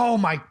 Oh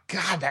my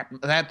God,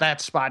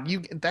 that spot.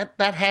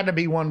 That had to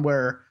be one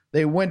where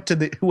they went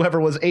to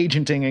whoever was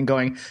agenting and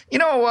going, you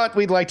know what,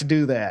 we'd like to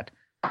do that.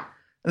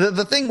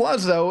 The thing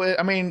was, though,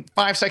 I mean,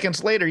 5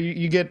 seconds later,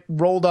 you get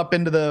rolled up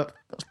into the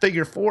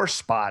figure 4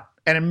 spot,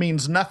 and it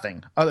means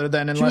nothing other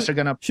than unless they're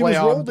going to play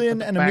on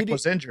the back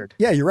was injured.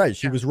 Yeah, you're right.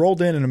 She was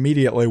rolled in and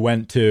immediately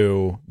went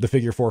to the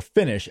figure 4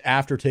 finish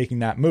after taking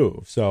that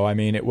move. So, I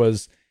mean, it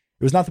was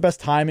not the best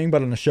timing,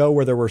 but on a show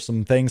where there were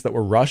some things that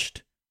were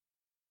rushed.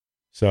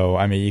 So,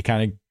 I mean, you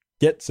kind of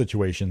get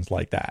situations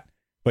like that.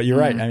 But you're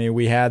right. I mean,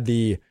 we had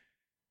the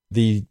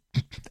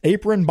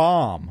apron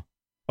bomb.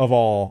 Of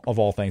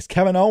all things,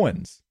 Kevin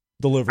Owens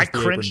delivers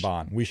the apron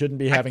bomb. We shouldn't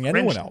be having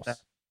anyone else.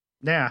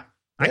 Yeah,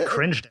 I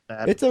cringed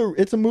at that.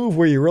 It's a move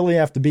where you really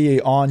have to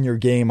be on your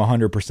game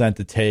 100%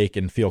 to take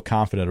and feel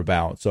confident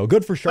about. So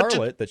good for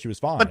Charlotte that she was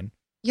fine.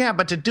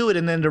 But to do it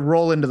and then to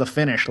roll into the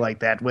finish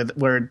like that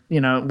where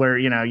you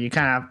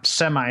kind of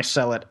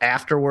semi-sell it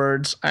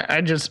afterwards.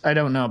 I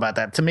don't know about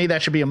that. To me,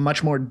 that should be a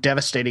much more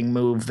devastating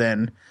move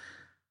than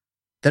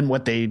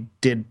what they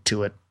did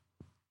to it.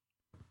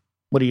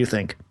 What do you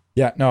think?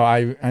 Yeah, no,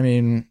 I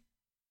mean,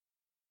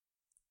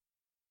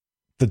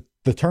 the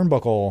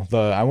turnbuckle,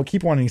 I will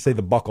keep wanting to say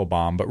the buckle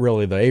bomb, but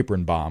really the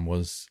apron bomb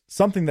was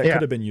something that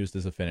could have been used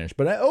as a finish.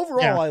 But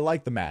overall, I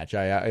like the match.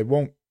 I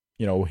won't,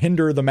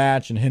 hinder the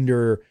match and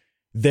hinder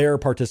their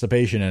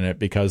participation in it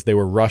because they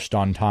were rushed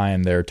on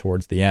time there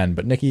towards the end.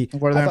 But Nikki,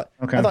 I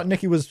thought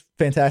Nikki was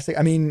fantastic.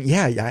 I mean,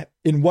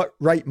 in what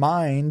right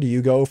mind do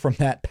you go from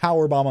that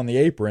power bomb on the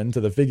apron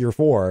to the figure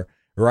 4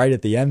 right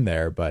at the end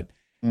there? But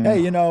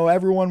hey,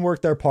 everyone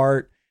worked their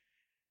part.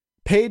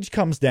 Paige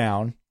comes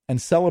down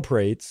and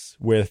celebrates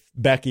with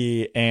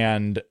Becky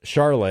and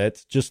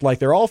Charlotte, just like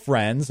they're all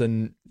friends.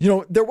 And,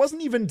 there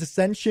wasn't even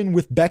dissension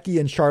with Becky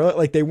and Charlotte.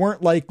 Like, they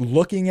weren't like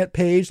looking at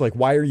Paige, like,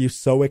 why are you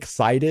so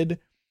excited?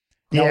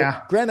 Now,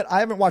 Yeah. Granted,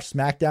 I haven't watched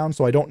SmackDown,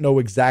 so I don't know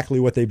exactly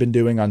what they've been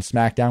doing on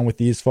SmackDown with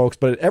these folks.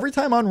 But every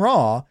time on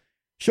Raw,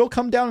 she'll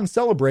come down and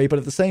celebrate. But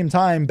at the same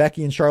time,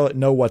 Becky and Charlotte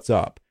know what's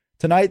up.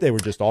 Tonight, they were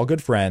just all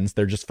good friends.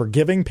 They're just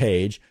forgiving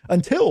Paige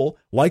until,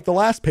 like the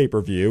last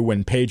pay-per-view,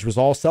 when Paige was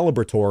all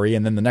celebratory,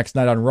 and then the next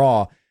night on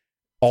Raw,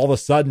 all of a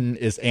sudden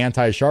is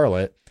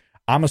anti-Charlotte.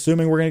 I'm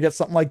assuming we're going to get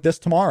something like this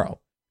tomorrow.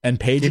 And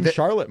Paige and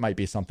Charlotte might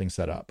be something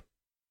set up.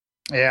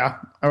 Yeah.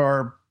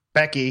 Or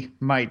Becky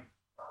might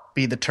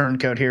be the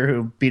turncoat here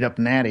who beat up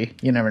Natty.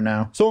 You never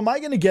know. So am I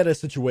going to get a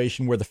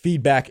situation where the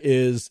feedback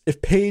is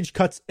if Paige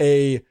cuts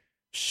a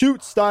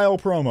shoot style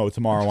promo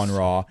tomorrow on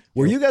Raw,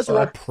 where you guys are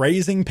all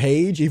praising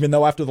Paige, even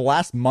though after the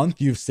last month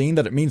you've seen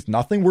that it means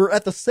nothing? We're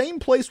at the same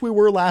place we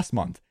were last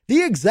month.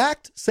 The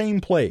exact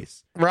same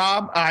place.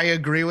 Rob, I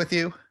agree with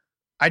you.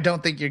 I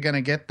don't think you're going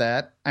to get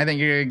that. I think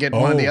you're going to get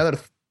one of the other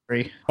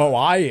three. Oh,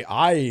 I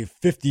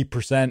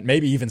 50%,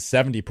 maybe even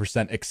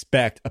 70%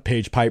 expect a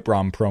Paige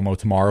Piperom promo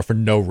tomorrow for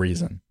no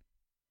reason.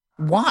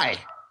 Why?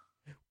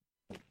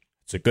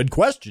 It's a good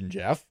question,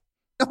 Jeff.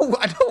 No,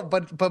 I don't.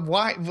 But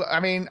why?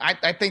 I mean,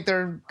 I think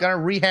they're gonna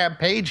rehab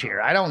Paige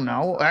here. I don't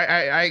know.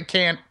 I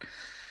can't.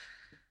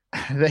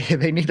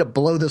 They need to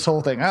blow this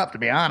whole thing up, to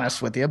be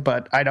honest with you.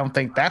 But I don't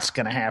think that's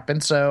gonna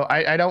happen. So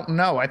I don't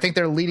know. I think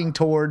they're leading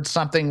towards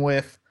something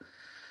with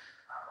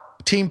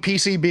Team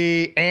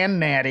PCB and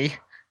Natty,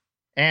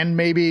 and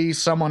maybe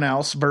someone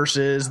else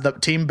versus the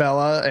Team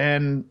Bella.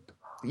 And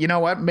you know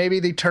what? Maybe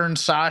they turn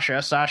Sasha.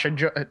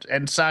 It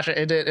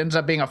ends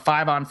up being a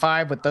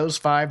 5-on-5 with those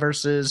five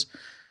versus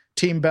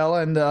Team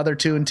Bella and the other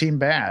two in Team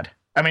Bad.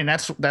 I mean,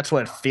 that's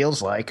what it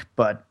feels like,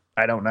 but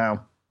I don't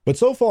know. But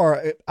so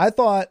far, I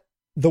thought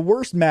the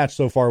worst match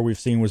so far we've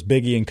seen was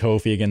Big E and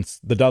Kofi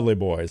against the Dudley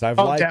Boys. I've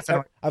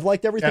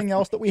liked everything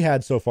else that we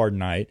had so far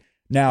tonight.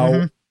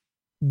 Now,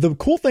 the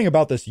cool thing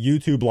about this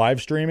YouTube live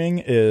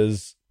streaming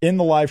is in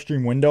the live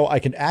stream window, I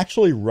can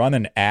actually run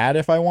an ad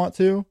if I want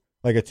to,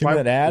 like a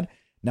 2-minute ad.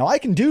 Now, I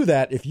can do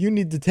that if you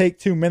need to take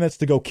 2 minutes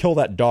to go kill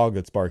that dog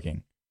that's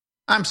barking.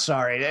 I'm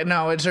sorry.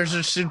 No, there's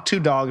just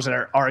two dogs that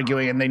are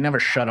arguing and they never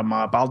shut them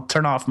up. I'll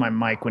turn off my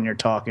mic when you're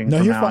talking.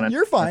 No, you're fine.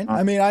 You're fine.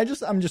 I mean,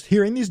 I'm just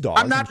hearing these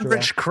dogs. I'm not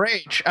Rich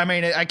Craich. I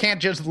mean, I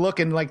can't just look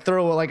and like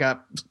throw like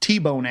a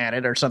T-bone at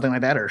it or something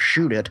like that or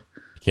shoot it.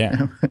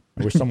 Yeah.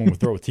 I wish someone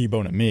would throw a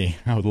T-bone at me.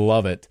 I would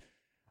love it.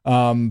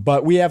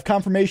 But we have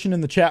confirmation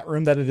in the chat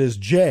room that it is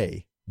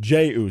Jay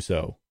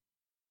Uso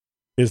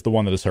is the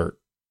one that is hurt.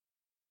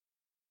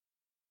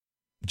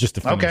 Just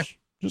to finish. Okay.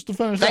 Just to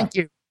finish. Thank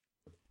you.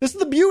 This is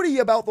the beauty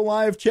about the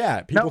live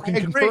chat. People can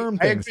confirm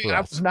things for us.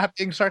 I was not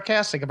being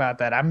sarcastic about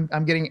that.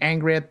 I'm getting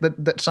angry at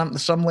that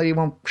some lady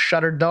won't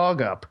shut her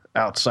dog up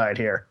outside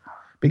here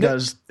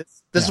because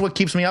this is what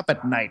keeps me up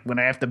at night when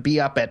I have to be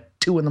up at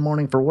 2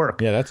 a.m. for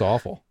work. Yeah, that's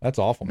awful. That's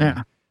awful,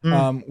 man.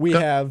 Yeah.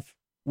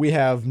 We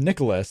have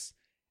Nicholas,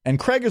 and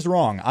Craig is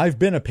wrong. I've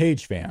been a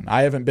Paige fan.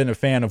 I haven't been a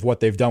fan of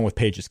what they've done with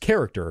Paige's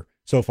character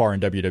so far in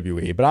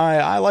WWE, but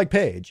I like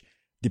Paige.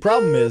 The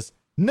problem is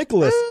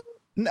Nicholas.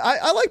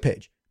 I like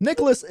Paige.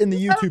 Nicholas in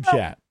the YouTube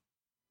chat.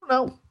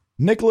 No.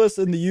 Nicholas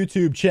in the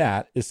YouTube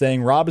chat is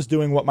saying Rob is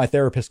doing what my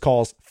therapist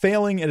calls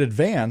failing in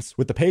advance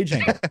with the Paige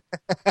angle.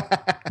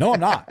 No, I'm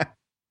not.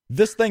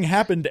 This thing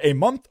happened a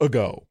month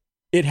ago.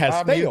 It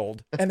has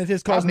failed, and it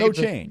has caused no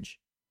change.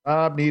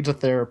 Rob needs a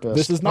therapist.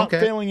 This is not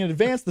failing in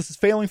advance. This is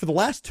failing for the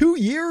last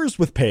 2 years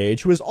with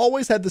Paige, who has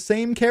always had the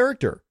same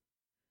character.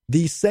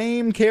 The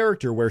same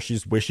character where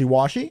she's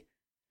wishy-washy.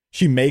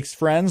 She makes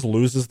friends,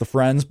 loses the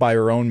friends by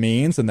her own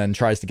means, and then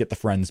tries to get the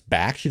friends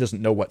back. She doesn't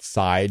know what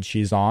side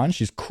she's on.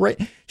 She's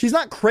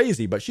not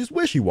crazy, but she's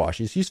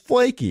wishy-washy. She's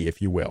flaky,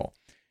 if you will.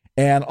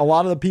 And a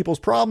lot of the people's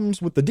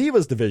problems with the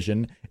Divas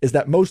division is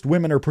that most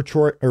women are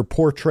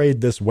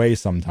portrayed this way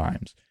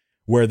sometimes,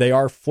 where they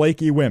are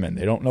flaky women.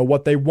 They don't know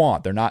what they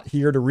want. They're not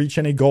here to reach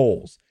any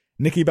goals.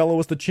 Nikki Bella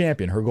was the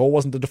champion. Her goal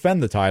wasn't to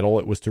defend the title.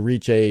 It was to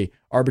reach a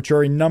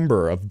arbitrary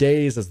number of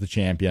days as the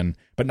champion,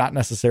 but not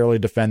necessarily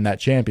defend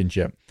that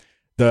championship.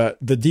 The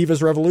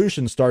Divas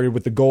Revolution started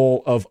with the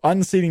goal of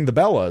unseating the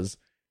Bellas,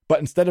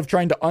 but instead of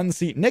trying to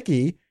unseat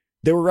Nikki,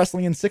 they were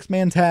wrestling in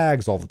 6-man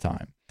tags all the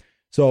time.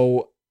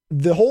 So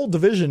the whole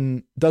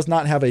division does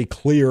not have a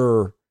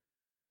clear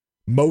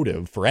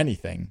motive for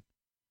anything.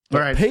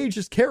 But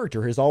Paige's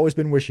character has always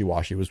been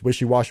wishy-washy. It was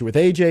wishy-washy with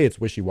AJ. It's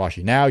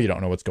wishy-washy now. You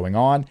don't know what's going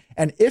on.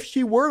 And if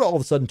she were to all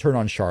of a sudden turn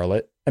on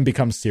Charlotte and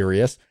become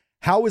serious,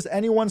 how is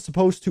anyone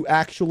supposed to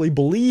actually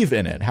believe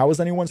in it? How is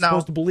anyone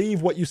supposed to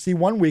believe what you see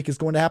one week is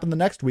going to happen the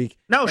next week?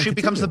 No, she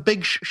becomes the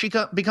big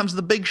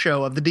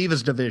show of the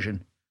Divas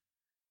division.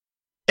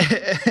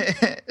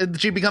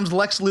 She becomes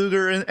Lex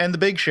Luger and the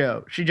Big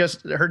Show.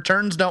 Her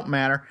turns don't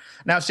matter.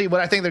 Now, see, what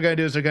I think they're going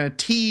to do is they're going to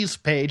tease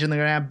Paige and they're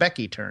going to have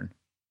Becky turn,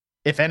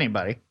 if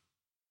anybody.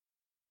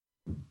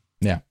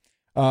 Yeah.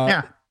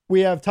 We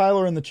have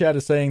Tyler in the chat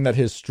is saying that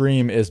his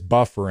stream is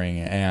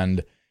buffering,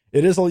 and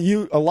It is a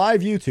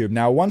live YouTube.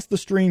 Now, once the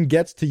stream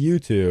gets to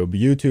YouTube,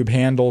 YouTube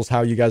handles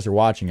how you guys are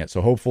watching it.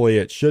 So hopefully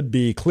it should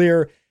be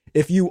clear.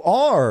 If you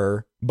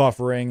are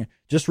buffering,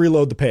 just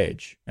reload the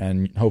page,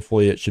 and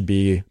hopefully it should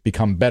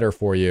become better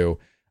for you.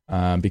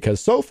 Because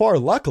so far,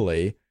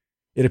 luckily,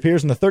 it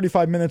appears in the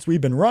 35 minutes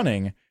we've been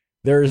running,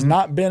 there has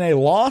not been a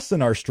loss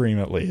in our stream,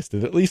 at least.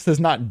 It at least has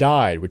not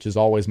died, which is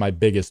always my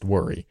biggest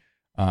worry.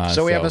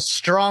 So we have a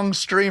strong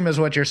stream, is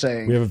what you're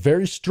saying. We have a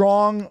very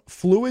strong,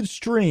 fluid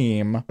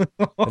stream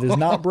that is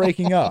not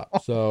breaking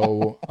up.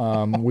 So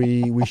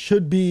we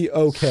should be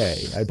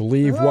okay. I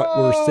believe what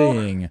we're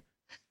seeing.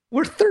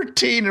 We're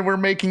 13 and we're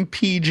making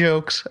pee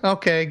jokes.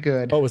 Okay,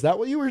 good. Oh, is that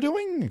what you were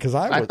doing? Because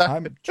I'm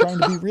trying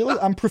to be real.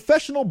 I'm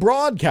professional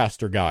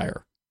broadcaster guy.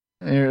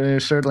 You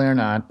certainly are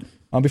not.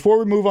 Before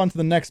we move on to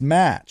the next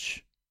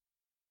match,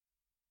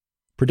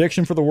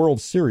 prediction for the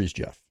World Series,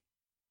 Jeff.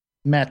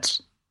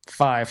 Mets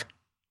 5.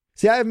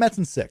 See, I have Mets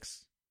in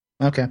 6.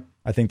 Okay.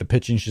 I think the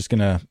pitching's just going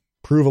to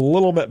prove a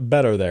little bit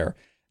better there.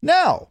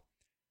 Now,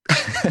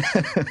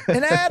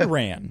 an ad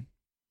ran.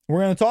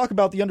 We're going to talk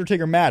about the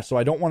Undertaker match, so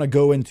I don't want to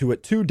go into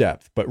it too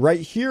depth. But right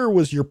here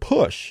was your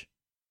push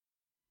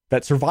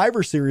that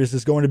Survivor Series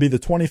is going to be the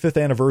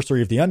 25th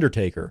anniversary of the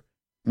Undertaker.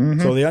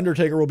 Mm-hmm. So the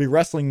Undertaker will be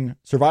wrestling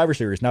Survivor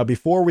Series. Now,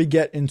 before we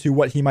get into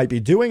what he might be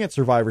doing at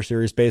Survivor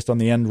Series based on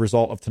the end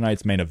result of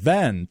tonight's main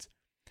event,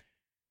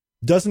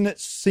 doesn't it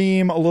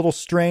seem a little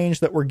strange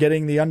that we're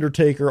getting the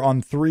Undertaker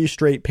on 3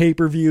 straight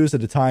pay-per-views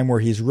at a time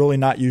where he's really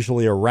not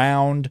usually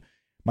around?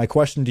 My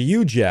question to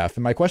you, Jeff,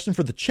 and my question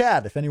for the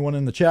chat, if anyone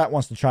in the chat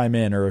wants to chime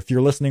in, or if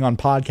you're listening on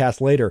podcast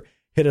later,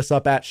 hit us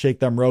up at Shake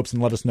Them Ropes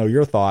and let us know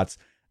your thoughts.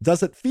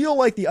 Does it feel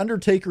like the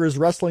Undertaker is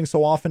wrestling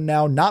so often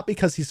now, not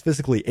because he's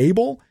physically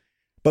able,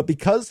 but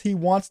because he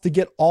wants to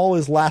get all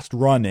his last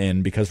run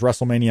in because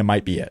WrestleMania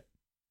might be it?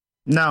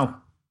 No.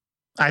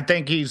 I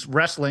think he's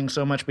wrestling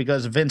so much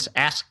because Vince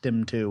asked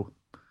him to.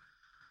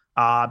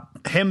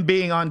 Him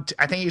being on,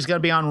 I think he's going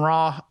to be on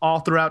Raw all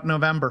throughout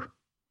November,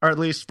 or at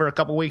least for a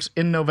couple weeks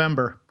in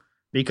November,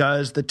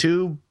 because the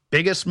 2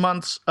 biggest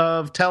months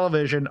of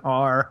television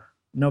are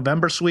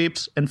November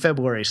sweeps and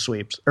February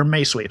sweeps, or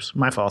May sweeps,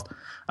 my fault.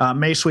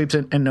 May sweeps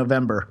in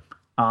November.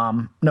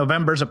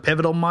 November's a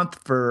pivotal month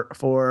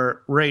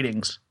for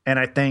ratings, and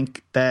I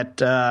think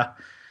that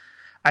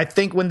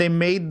when they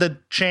made the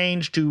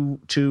change to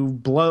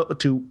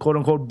quote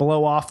unquote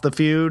blow off the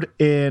feud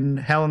in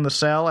Hell in the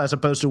Cell as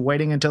opposed to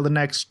waiting until the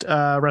next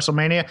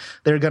WrestleMania,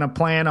 they're going to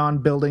plan on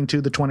building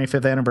to the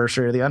 25th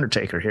anniversary of the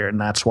Undertaker here,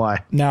 and that's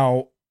why.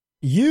 Now,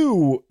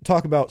 you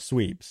talk about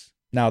sweeps.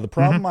 Now, the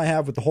problem I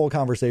have with the whole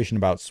conversation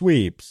about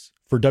sweeps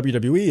for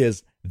WWE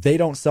is they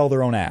don't sell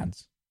their own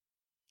ads.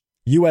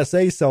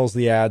 USA sells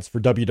the ads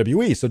for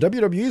WWE, so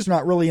WWE is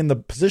not really in the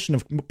position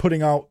of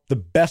putting out the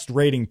best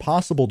rating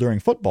possible during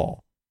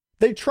football.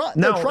 They're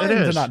trying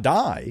to not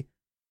die,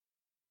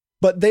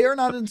 but they are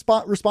not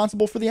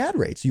responsible for the ad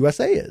rates.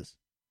 USA is.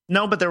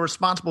 No, but they're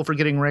responsible for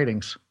getting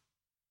ratings.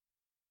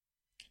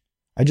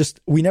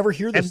 We never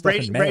hear this stuff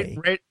in May.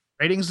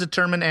 Ratings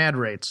determine ad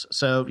rates.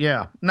 So,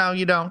 yeah. No,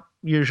 you don't,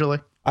 usually.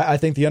 I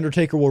think The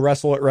Undertaker will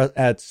wrestle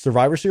at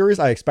Survivor Series.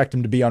 I expect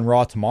him to be on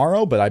Raw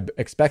tomorrow, but I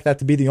expect that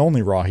to be the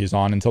only Raw he's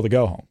on until the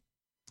go-home.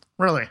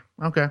 Really?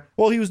 Okay.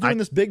 Well, he was doing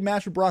this big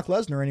match with Brock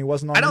Lesnar, and he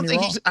wasn't on I don't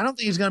think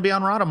he's going to be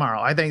on Raw tomorrow.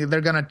 I think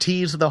they're going to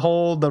tease the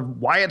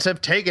Wyatts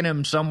have taken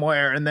him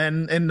somewhere, and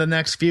then in the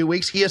next few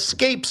weeks, he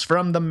escapes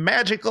from the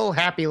magical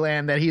happy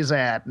land that he's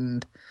at,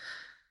 and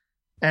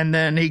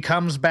then he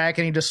comes back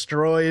and he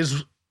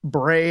destroys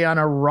Bray on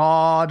a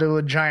Raw to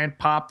a giant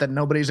pop that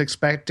nobody's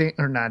expecting,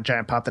 or not a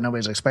giant pop that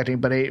nobody's expecting,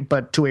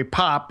 but to a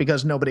pop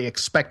because nobody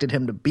expected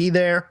him to be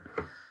there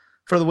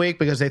for the week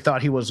because they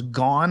thought he was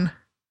gone.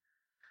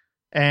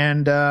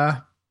 And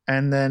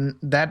then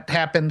that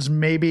happens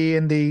maybe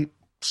in the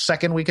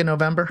 2nd week in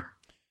November.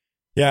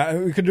 Yeah,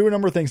 we could do a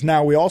number of things.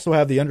 Now, we also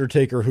have the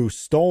Undertaker the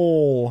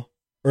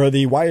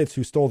Wyatts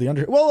who stole the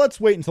Undertaker. Well,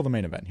 let's wait until the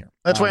main event here.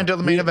 Let's wait until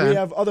the main event. We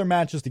have other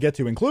matches to get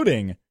to,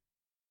 including,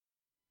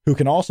 who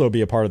can also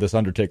be a part of this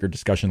Undertaker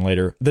discussion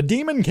later, the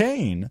Demon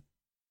Kane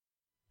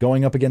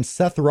going up against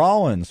Seth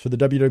Rollins for the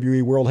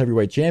WWE World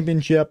Heavyweight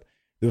Championship.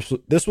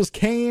 This was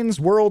Kane's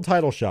world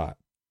title shot.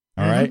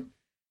 All right.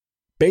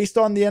 Based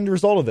on the end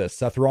result of this,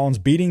 Seth Rollins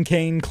beating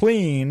Kane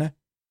clean,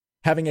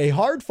 having a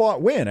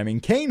hard-fought win. I mean,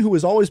 Kane, who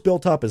is always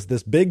built up as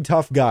this big,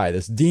 tough guy,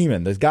 this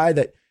demon, this guy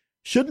that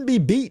shouldn't be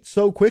beat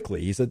so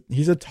quickly. He's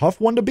a tough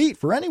one to beat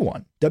for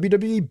anyone.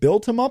 WWE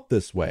built him up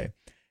this way.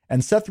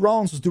 And Seth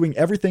Rollins was doing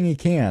everything he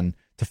can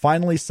to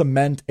finally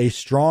cement a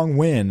strong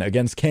win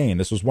against Kane.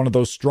 This was one of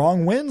those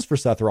strong wins for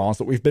Seth Rollins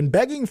that we've been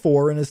begging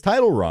for in his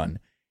title run.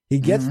 He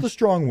gets the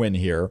strong win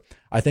here.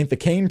 I think the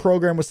Kane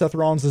program with Seth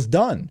Rollins is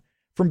done.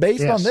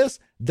 Based on this,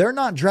 they're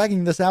not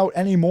dragging this out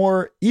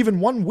anymore, even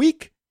 1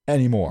 week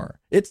anymore.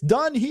 It's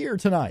done here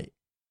tonight.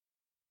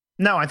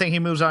 No, I think he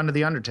moves on to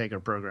the Undertaker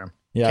program.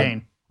 Yeah,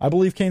 Kane. I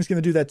believe Kane's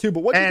going to do that too.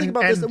 But what do you think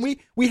about this? And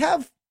we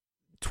have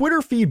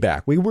Twitter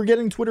feedback. We were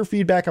getting Twitter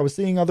feedback. I was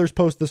seeing others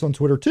post this on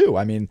Twitter too.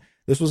 I mean,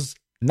 this was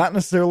not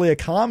necessarily a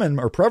common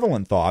or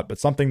prevalent thought, but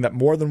something that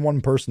more than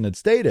one person had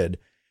stated,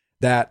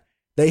 that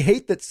they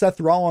hate that Seth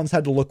Rollins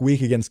had to look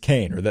weak against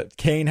Kane, or that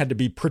Kane had to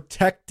be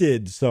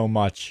protected so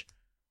much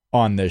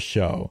on this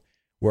show,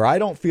 where I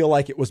don't feel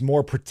like it was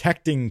more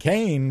protecting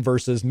Kane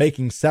versus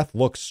making Seth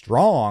look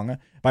strong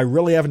by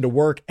really having to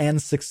work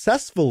and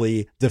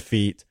successfully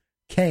defeat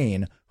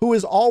Kane, who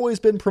has always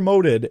been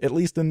promoted, at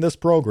least in this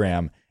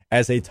program,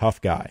 as a tough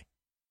guy.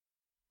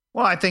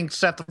 Well, I think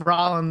Seth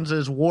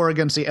Rollins' war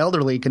against the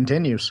elderly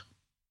continues.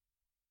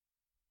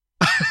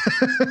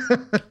 Yeah,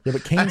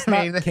 but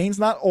Kane's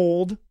not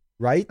old,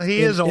 right?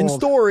 He is old. In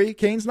story,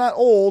 Kane's not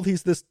old.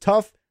 He's this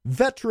tough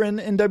veteran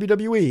in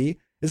WWE.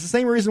 It's the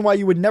same reason why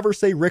you would never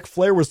say Ric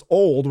Flair was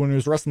old when he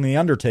was wrestling The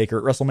Undertaker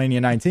at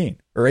WrestleMania 19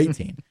 or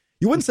 18.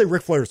 You wouldn't say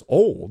Ric Flair's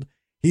old.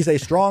 He's a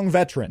strong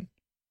veteran.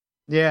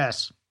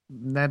 Yes.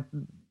 That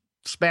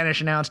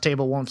Spanish announce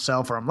table won't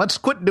sell for him. Let's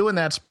quit doing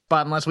that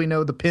spot unless we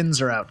know the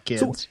pins are out,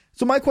 kids.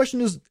 So my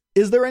question is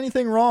there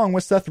anything wrong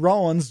with Seth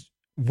Rollins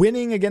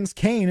winning against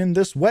Kane in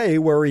this way,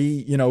 where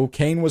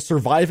Kane was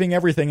surviving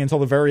everything until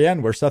the very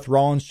end, where Seth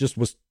Rollins just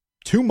was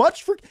too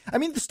much for... I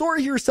mean, the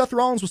story here is Seth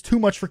Rollins was too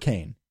much for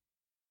Kane.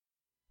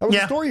 That was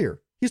the story here.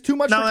 He's too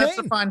much for Kane. No, that's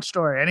a fine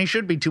story. And he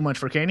should be too much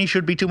for Kane. He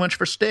should be too much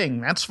for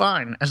Sting. That's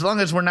fine. As long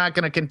as we're not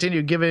going to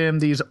continue giving him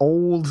these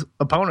old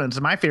opponents.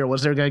 My fear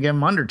was they're going to give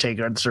him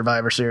Undertaker at the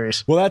Survivor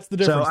Series. Well, that's the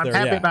difference. So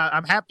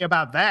I'm happy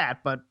about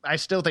that, but I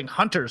still think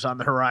Hunter's on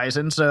the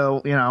horizon.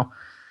 So,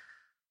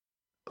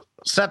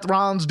 Seth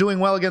Rollins doing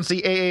well against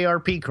the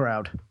AARP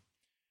crowd.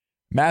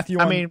 Matthew,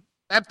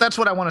 that's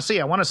what I want to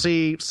see. I want to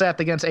see Seth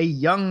against a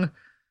young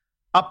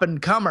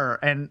up-and-comer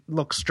and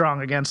look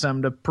strong against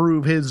him to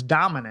prove his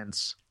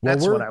dominance.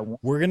 That's what I want.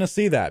 We're going to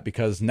see that,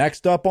 because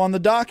next up on the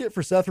docket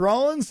for Seth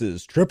Rollins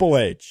is Triple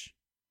H.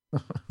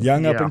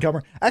 Young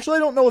up-and-comer. Actually, I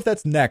don't know if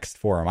that's next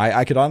for him.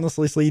 I could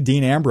honestly see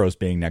Dean Ambrose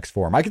being next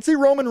for him. I could see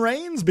Roman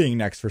Reigns being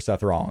next for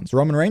Seth Rollins.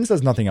 Roman Reigns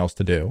has nothing else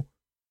to do.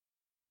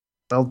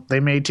 Well, they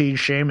may tease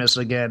Sheamus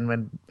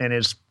again in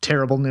his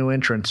terrible new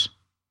entrance.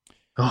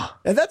 Oh.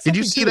 And Did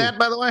you see that,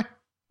 by the way?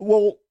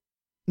 Well,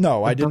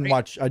 no, I didn't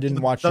watch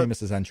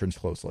Sheamus's entrance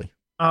closely.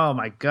 Oh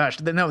my gosh!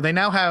 No, they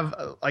now have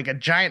like a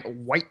giant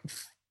white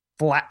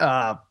flat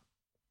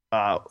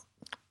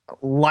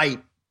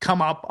light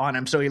come up on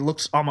him, so he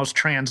looks almost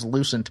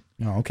translucent.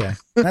 Oh, okay,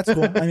 that's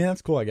cool. I mean,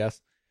 that's cool, I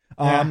guess.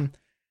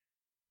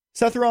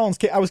 Seth Rollins.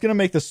 I was going to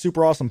make this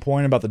super awesome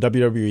point about the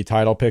WWE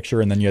title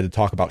picture, and then you had to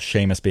talk about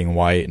Sheamus being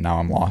white, and now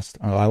I'm lost.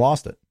 I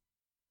lost it.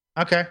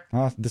 Okay.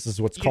 This is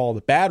what's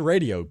called bad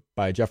radio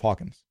by Jeff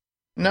Hawkins.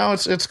 No,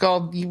 it's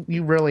called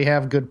you rarely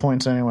have good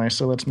points anyway,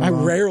 so let's move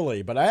on.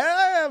 Rarely, but I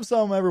have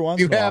some every once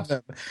in a while. You have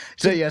them.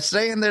 So you're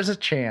saying there's a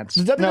chance.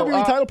 The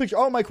WWE title picture.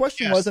 Oh, my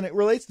question was, and it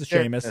relates to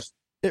Sheamus. Yes.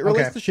 It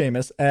relates to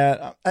Sheamus.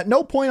 At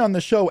no point on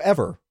the show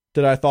ever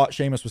did I thought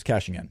Sheamus was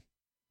cashing in.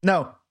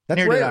 No.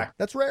 That's rare.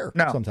 That's rare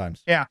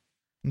sometimes. Yeah.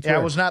 I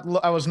was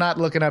not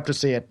looking up to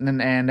see it.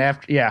 And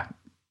after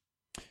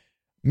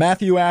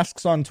Matthew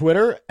asks on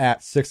Twitter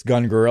at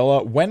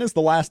 6GunGorilla, when is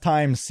the last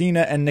time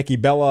Cena and Nikki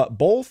Bella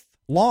both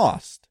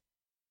lost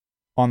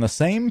on the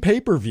same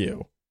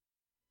pay-per-view?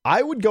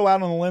 I would go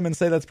out on a limb and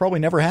say that's probably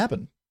never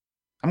happened.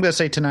 I'm going to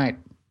say tonight.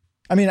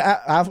 I mean,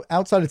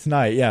 outside of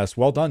tonight, yes.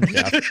 Well done,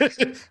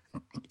 Jeff.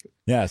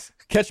 Yes.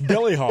 Catch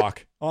Billy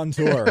Hawk on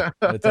tour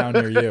at a town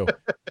near you.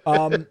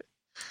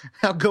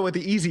 I'll go with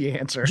the easy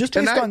answer. Just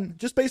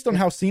based on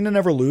how Cena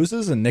never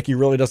loses and Nikki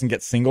really doesn't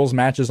get singles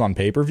matches on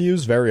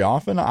pay-per-views very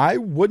often, I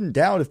wouldn't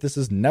doubt if this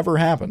has never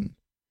happened.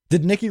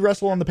 Did Nikki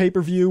wrestle on the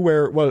pay-per-view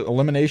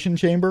Elimination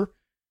Chamber?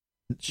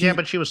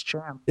 But she was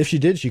champ. If she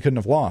did, she couldn't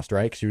have lost,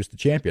 right? Because she was the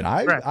champion.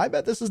 I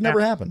bet this has never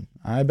happened.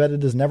 I bet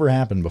it has never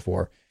happened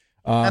before.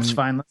 That's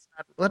fine.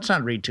 Let's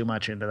not read too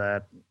much into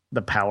that.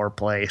 The power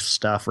play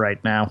stuff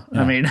right now.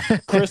 Yeah. I mean,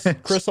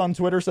 Chris on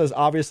Twitter says,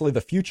 obviously the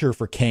future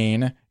for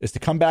Kane is to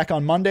come back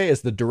on Monday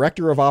as the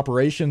director of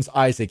operations,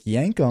 Isaac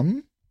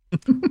Yankem.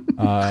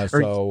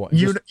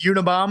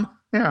 Unabomb.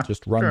 Yeah.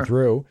 Just run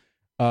through.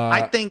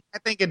 I think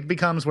it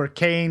becomes where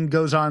Kane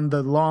goes on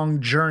the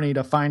long journey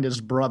to find his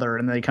brother,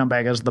 and they come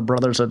back as the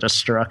Brothers of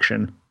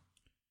Destruction.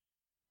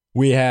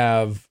 We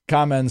have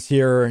comments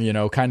here,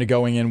 kind of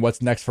going in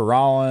what's next for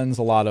Rollins.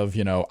 A lot of,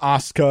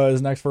 Asuka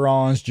is next for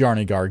Rollins,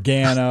 Johnny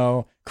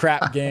Gargano,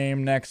 crap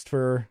game next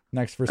for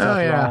Seth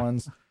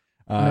Rollins.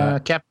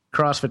 Captain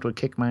CrossFit would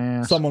kick my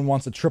ass. Someone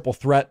wants a triple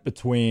threat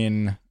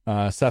between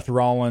Seth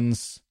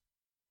Rollins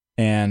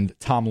and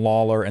Tom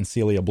Lawler and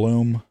Celia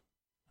Bloom.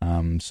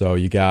 So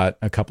you got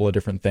a couple of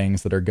different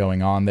things that are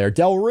going on there.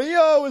 Del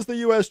Rio is the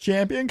U.S.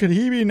 champion. Could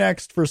he be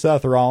next for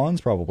Seth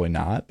Rollins? Probably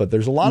not, but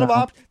there's a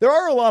lot there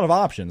are a lot of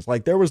options.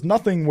 Like, there was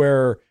nothing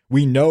where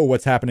we know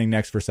what's happening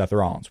next for Seth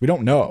Rollins. We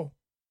don't know.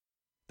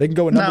 They can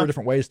go a number of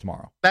different ways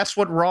tomorrow. That's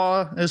what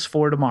Raw is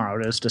for tomorrow.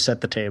 It is to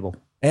set the table.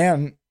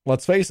 And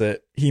let's face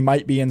it, he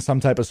might be in some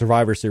type of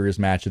Survivor Series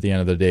match at the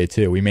end of the day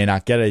too. We may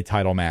not get a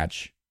title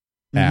match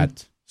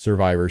at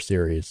Survivor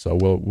Series, so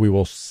we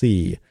will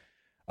see.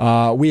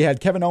 We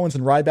had Kevin Owens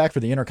and Ryback for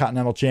the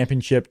Intercontinental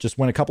Championship. Just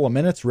went a couple of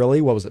minutes, really.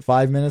 What was it,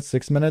 5 minutes,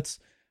 6 minutes?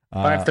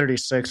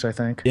 536, I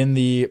think. In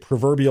the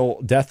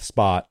proverbial death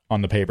spot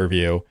on the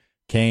pay-per-view,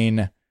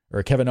 Kevin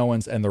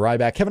Owens and the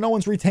Ryback. Kevin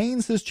Owens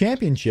retains his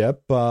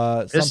championship.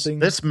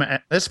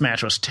 This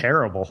match was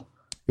terrible.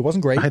 It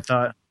wasn't great. I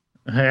thought,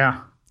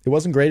 yeah. It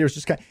wasn't great. It was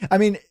just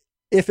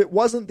if it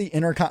wasn't the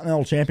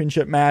Intercontinental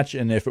Championship match,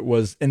 and if it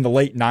was in the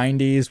late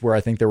 90s where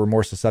I think they were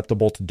more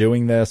susceptible to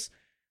doing this,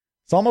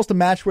 it's almost a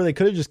match where they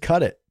could have just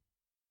cut it.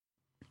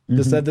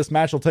 Just said this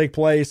match will take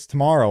place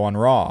tomorrow on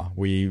Raw.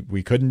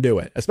 We couldn't do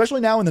it, especially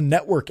now in the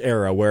network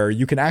era where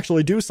you can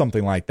actually do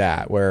something like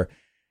that, where,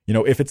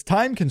 if it's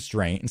time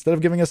constraint, instead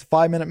of giving us a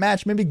 5-minute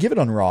match, maybe give it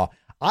on Raw.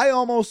 I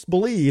almost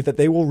believe that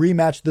they will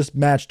rematch this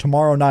match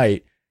tomorrow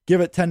night,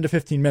 give it 10 to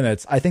 15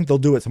 minutes. I think they'll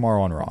do it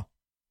tomorrow on Raw.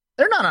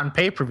 They're not on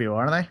pay-per-view,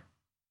 are they?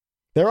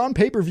 They're on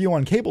pay-per-view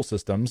on cable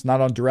systems, not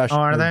on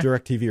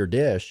DirecTV or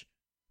Dish.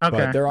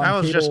 Okay. They're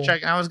on cable, just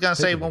checking. I was going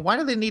to say, well, why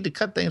do they need to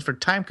cut things for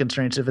time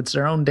constraints if it's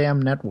their own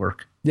damn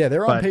network? Yeah,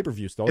 they're on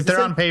pay-per-view still. If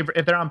they're on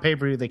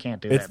pay-per-view, they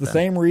can't do that. It's the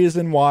same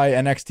reason why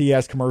NXT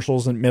has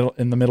commercials in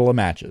the middle of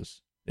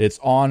matches. It's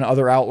on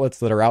other outlets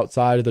that are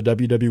outside of the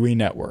WWE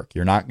network.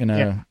 You're not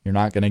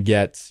gonna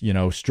get,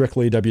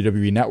 strictly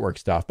WWE network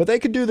stuff. But they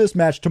could do this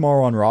match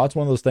tomorrow on Raw. It's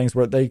one of those things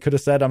where they could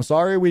have said, I'm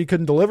sorry we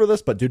couldn't deliver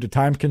this, but due to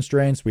time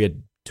constraints, we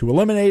had to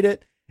eliminate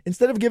it.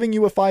 Instead of giving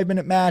you a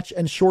 5-minute match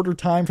and shorter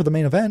time for the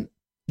main event,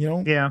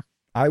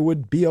 I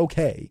would be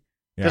okay.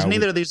 Because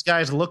neither of these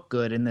guys look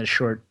good in this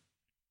short,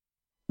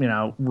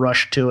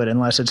 rush to it,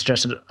 unless it's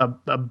just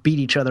a beat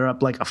each other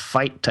up like a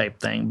fight type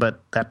thing.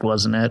 But that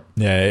wasn't it.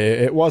 Yeah,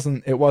 it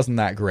wasn't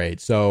that great.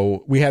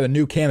 So we had a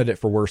new candidate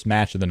for worst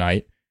match of the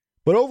night.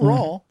 But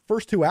overall,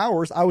 first 2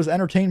 hours, I was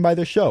entertained by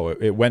the show.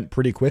 It went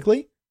pretty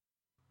quickly.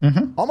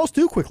 Almost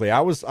too quickly.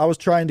 I was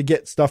trying to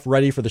get stuff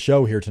ready for the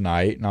show here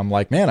tonight, and I'm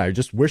like, man, I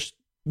just wish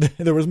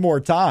there was more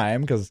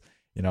time, because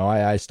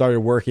I started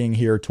working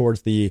here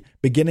towards the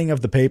beginning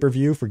of the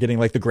pay-per-view for getting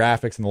like the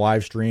graphics and the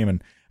live stream,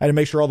 and I had to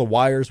make sure all the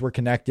wires were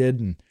connected,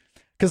 and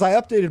because I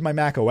updated my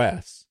Mac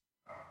OS.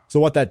 So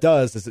what that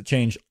does is it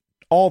changed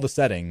all the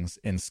settings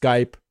in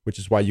Skype, which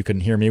is why you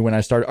couldn't hear me when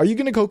I started. Are you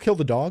going to go kill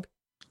the dog?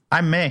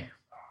 I may.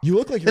 You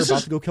look like you're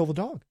about to go kill the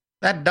dog.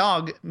 That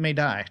dog may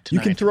die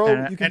tonight. You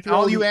can throw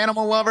all you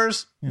animal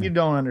lovers, you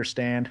don't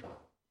understand.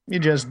 You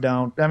just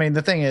don't. I mean,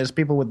 the thing is,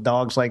 people with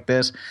dogs like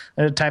this,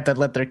 they're the type that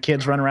let their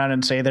kids run around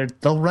and say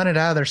they'll run it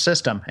out of their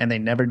system, and they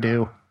never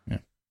do.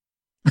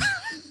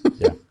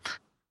 Yeah.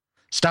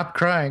 Stop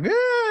crying.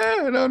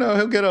 No,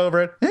 he'll get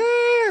over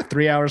it.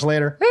 3 hours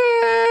later.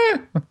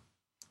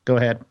 Go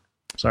ahead.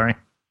 Sorry.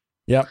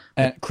 Yep.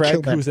 And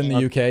Craig, who's in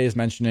the UK, is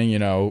mentioning,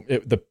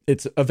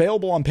 it's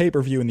available on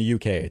pay-per-view in the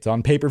UK. It's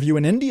on pay-per-view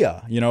in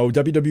India.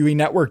 WWE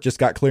Network just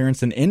got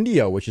clearance in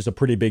India, which is a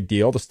pretty big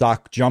deal. The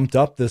stock jumped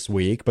up this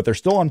week, but they're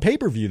still on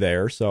pay-per-view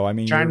there. So, I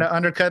mean, trying to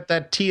undercut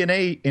that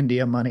TNA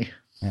India money.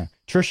 Yeah.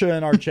 Trisha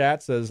in our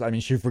chat says,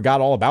 she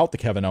forgot all about the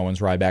Kevin Owens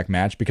Ryback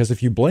match, because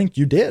if you blinked,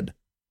 you did.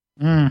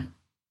 Yeah,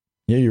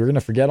 you were going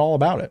to forget all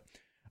about it.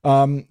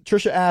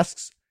 Trisha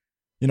asks,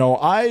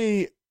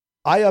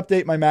 I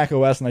update my Mac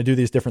OS and I do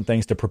these different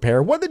things to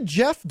prepare. What did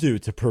Jeff do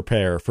to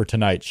prepare for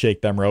tonight's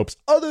Shake Them Ropes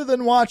other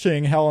than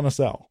watching Hell in a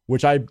Cell,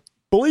 which I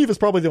believe is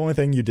probably the only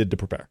thing you did to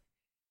prepare?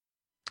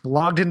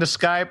 Logged into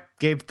Skype,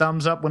 gave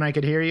thumbs up when I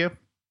could hear you,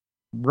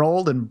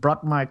 rolled and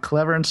brought my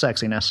clever and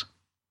sexiness.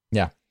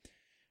 Yeah.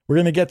 We're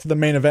going to get to the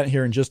main event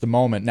here in just a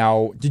moment.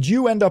 Now, did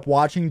you end up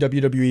watching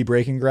WWE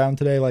Breaking Ground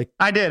today?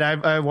 I did.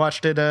 I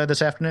watched it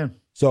this afternoon.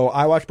 So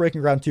I watched Breaking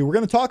Ground too. We're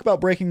going to talk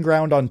about Breaking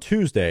Ground on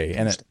Tuesday,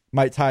 and it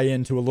might tie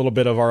into a little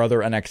bit of our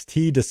other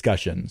NXT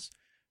discussions.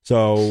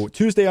 So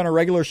Tuesday on a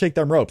regular Shake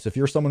Them Ropes, if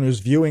you're someone who's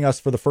viewing us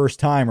for the first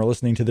time or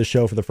listening to this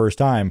show for the first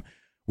time,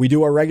 we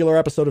do our regular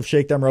episode of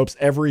Shake Them Ropes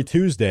every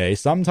Tuesday,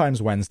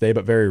 sometimes Wednesday,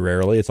 but very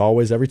rarely. It's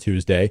always every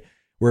Tuesday.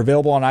 We're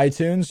available on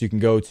iTunes. You can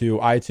go to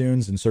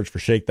iTunes and search for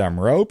Shake Them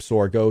Ropes,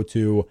 or go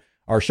to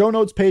our show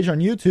notes page on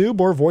YouTube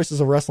or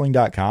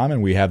voicesofwrestling.com,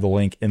 and we have the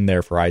link in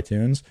there for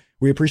iTunes.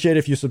 We appreciate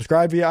if you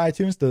subscribe via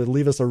iTunes to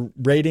leave us a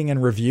rating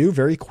and review.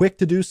 Very quick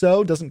to do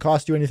so. Doesn't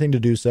cost you anything to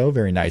do so.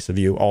 Very nice of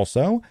you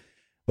also.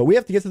 But we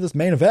have to get to this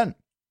main event.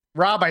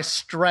 Rob, I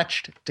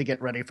stretched to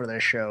get ready for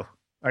this show.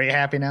 Are you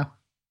happy now?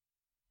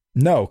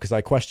 No, because I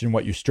question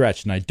what you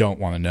stretched, and I don't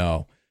want to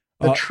know.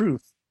 The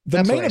truth.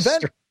 The main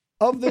event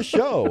of the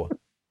show.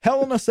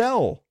 Hell in a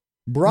Cell.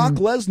 Brock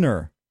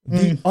Lesnar.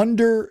 The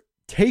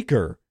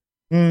Undertaker.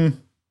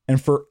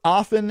 And for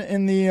Offen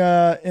in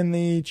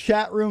the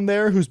chat room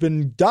there, who's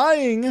been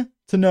dying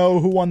to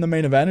know who won the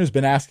main event, who's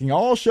been asking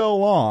all show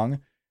long,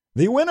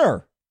 the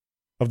winner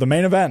of the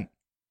main event.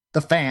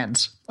 The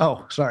fans.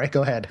 Oh, sorry.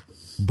 Go ahead.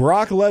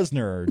 Brock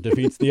Lesnar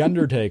defeats The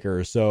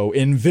Undertaker. So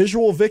in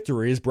visual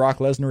victories, Brock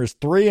Lesnar is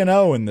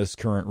 3-0 in this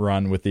current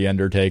run with The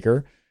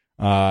Undertaker,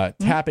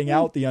 tapping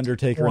out The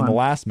Undertaker in the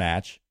last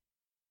match.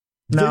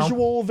 No.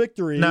 Visual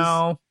victories.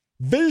 No.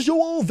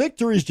 Visual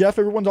victories, Jeff.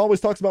 Everyone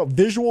always talks about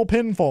visual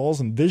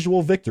pinfalls and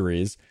visual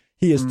victories.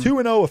 He is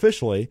 2-0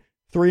 officially,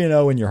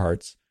 3-0 in your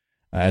hearts,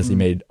 as he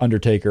made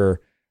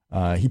Undertaker.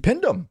 He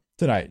pinned him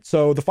tonight.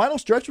 So the final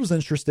stretch was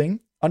interesting.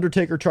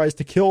 Undertaker tries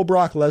to kill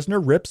Brock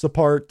Lesnar, rips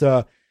apart,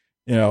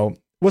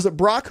 was it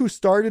Brock who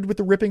started with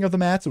the ripping of the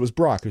mats? It was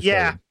Brock who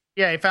started.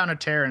 Yeah, he found a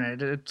tear in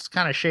it. It's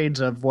kind of shades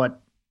of what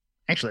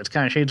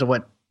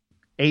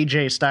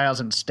AJ Styles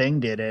and Sting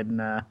did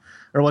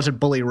or was it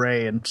Bully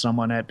Ray and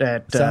someone at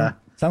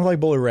sounds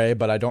like Bully Ray,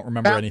 but I don't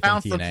remember anything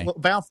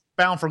TNA.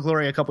 Bound for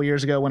Glory a couple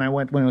years ago when it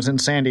was in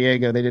San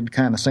Diego, they did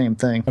kind of the same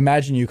thing.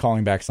 Imagine you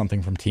calling back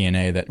something from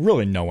TNA that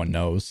really no one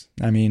knows.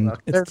 I mean,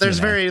 look, there's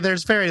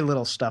very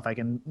little stuff I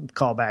can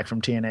call back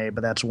from TNA,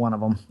 but that's one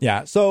of them.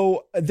 Yeah.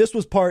 So this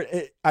was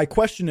I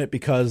question it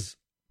because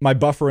my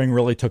buffering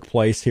really took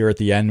place here at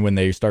the end when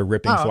they started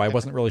ripping. So I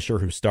wasn't really sure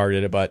who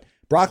started it, but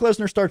Brock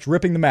Lesnar starts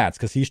ripping the mats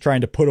because he's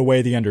trying to put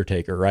away the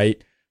Undertaker,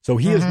 right? So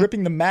he is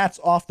ripping the mats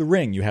off the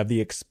ring. You have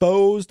the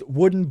exposed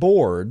wooden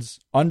boards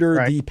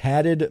under the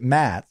padded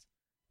mats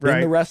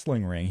in the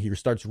wrestling ring. He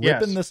starts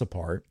ripping this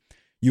apart.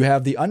 You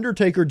have the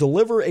Undertaker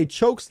deliver a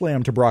choke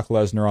slam to Brock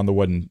Lesnar on the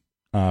wooden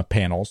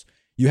panels.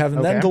 You have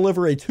him then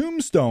deliver a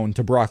tombstone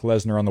to Brock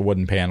Lesnar on the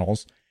wooden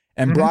panels.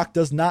 And Brock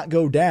does not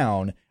go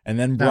down. And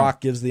then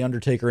Brock gives the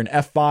Undertaker an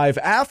F5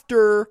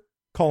 after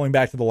calling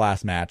back to the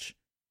last match,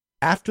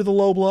 after the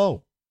low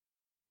blow.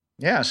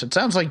 Yes, it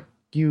sounds like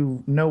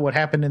you know what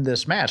happened in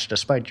this match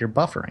despite your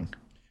buffering.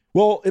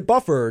 Well, it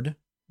buffered,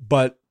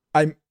 but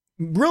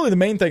the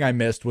main thing I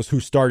missed was who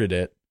started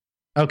it.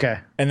 Okay.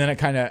 And then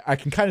I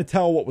can kind of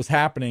tell what was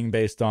happening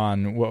based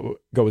on what was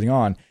going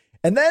on.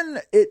 And then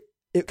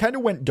it kind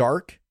of went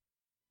dark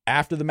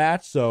after the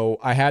match, so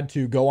I had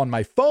to go on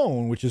my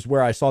phone, which is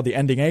where I saw the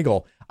ending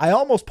angle. I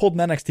almost pulled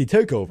an NXT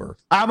takeover.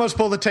 I almost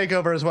pulled the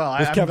takeover as well.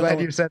 I'm glad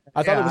you said that.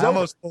 I thought it was I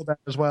almost pulled that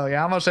as well.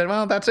 Yeah, I almost said,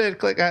 well, that's it.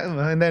 Click.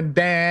 And then,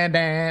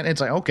 Dan.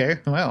 It's like, okay,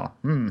 well,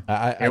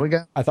 here we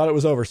go. I thought it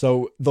was over.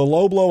 So the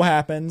low blow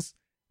happens.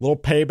 Little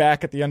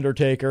payback at the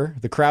Undertaker.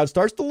 The crowd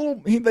starts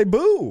to they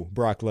boo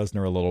Brock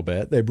Lesnar a little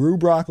bit. They boo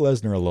Brock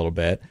Lesnar a little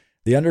bit.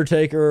 The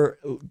Undertaker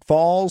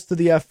falls to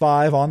the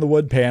F5 on the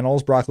wood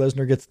panels. Brock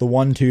Lesnar gets the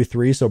 1, 2,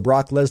 3. So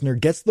Brock Lesnar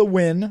gets the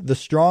win, the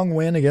strong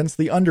win against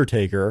the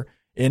Undertaker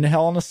in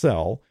Hell in a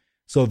Cell.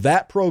 So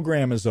that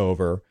program is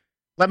over.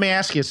 Let me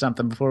ask you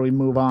something before we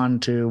move on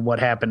to what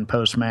happened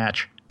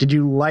post-match. Did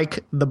you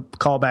like the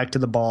callback to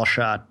the ball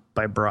shot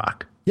by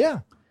Brock? Yeah.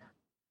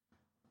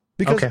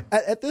 Because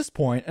at this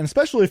point, and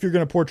especially if you're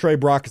going to portray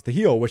Brock as the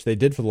heel, which they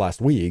did for the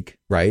last week,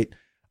 right?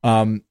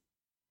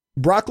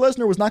 Brock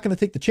Lesnar was not going to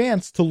take the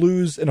chance to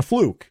lose in a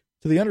fluke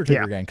to the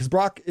Undertaker again, because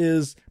Brock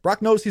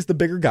knows he's the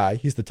bigger guy,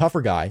 he's the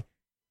tougher guy,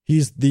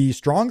 he's the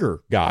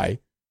stronger guy,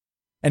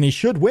 and he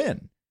should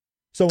win.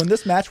 So in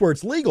this match where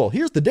it's legal,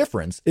 here's the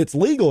difference: it's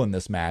legal in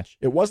this match.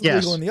 It wasn't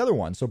legal in the other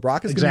one, so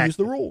Brock is going to use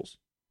the rules.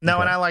 No,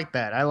 and I like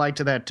that. I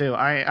liked that too.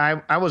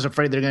 I was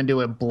afraid they're going to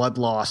do a blood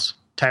loss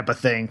type of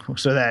thing,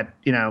 so that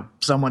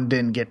someone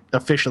didn't get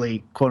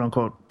officially quote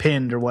unquote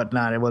pinned or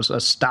whatnot. It was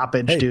a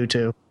stoppage due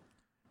to.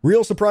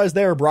 Real surprise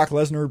there. Brock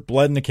Lesnar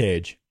bled in the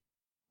cage.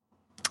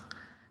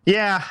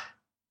 Yeah.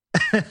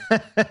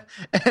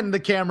 And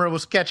the camera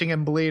was catching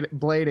him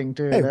blading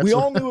too. Hey, we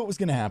all knew it was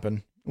going to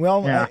happen.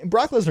 Well,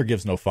 Brock Lesnar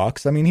gives no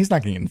fucks. I mean, he's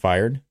not getting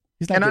fired.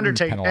 He's not getting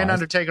penalized. And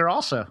Undertaker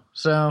also.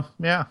 So,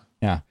 yeah.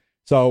 Yeah.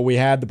 So we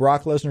had the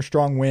Brock Lesnar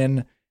strong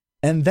win.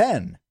 And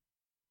then,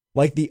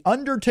 like the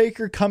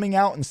Undertaker coming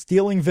out and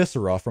stealing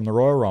Viscera from the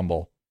Royal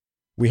Rumble,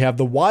 we have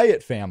the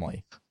Wyatt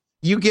family.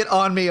 You get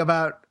on me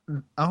about,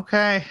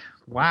 okay.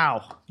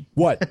 Wow.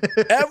 What?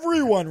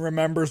 Everyone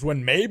remembers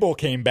when Mabel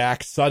came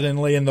back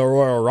suddenly in the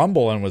Royal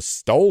Rumble and was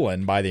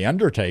stolen by the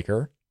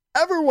Undertaker.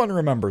 Everyone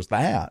remembers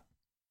that.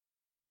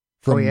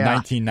 From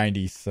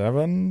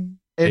 1997?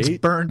 It's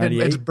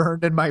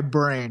burned in my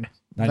brain.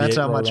 That's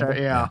how much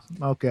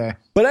okay.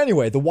 But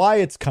anyway, the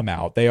Wyatts come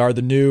out. They are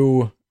the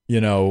new,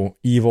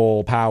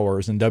 evil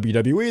powers in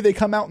WWE. They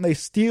come out and they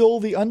steal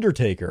the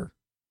Undertaker.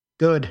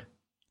 Good.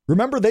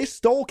 Remember, they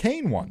stole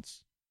Kane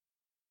once.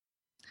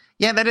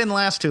 Yeah, that didn't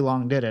last too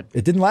long, did it?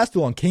 It didn't last too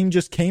long. Kane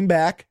just came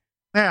back.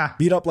 Yeah.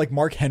 Beat up like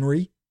Mark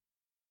Henry.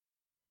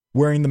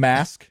 Wearing the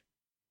mask.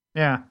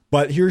 Yeah.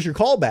 But here's your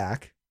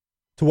callback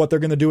to what they're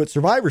going to do at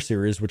Survivor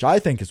Series, which I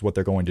think is what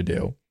they're going to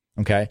do.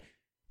 Okay.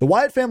 The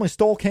Wyatt family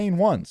stole Kane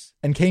once,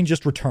 and Kane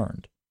just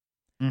returned.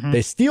 Mm-hmm.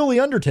 They steal the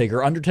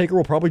Undertaker. Undertaker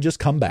will probably just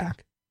come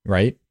back,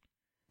 right?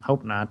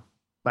 Hope not.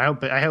 I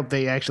hope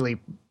they actually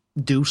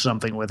do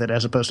something with it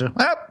as opposed to,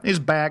 he's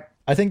back.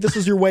 I think this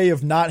is your way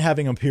of not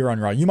having him appear on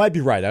Raw. You might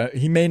be right.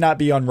 He may not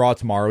be on Raw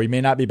tomorrow. He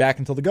may not be back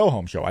until the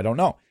go-home show. I don't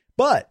know.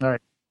 But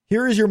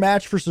here is your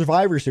match for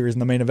Survivor Series in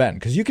the main event.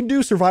 Because you can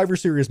do Survivor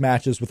Series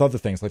matches with other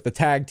things, like the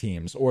tag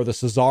teams or the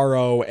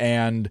Cesaro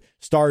and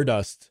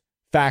Stardust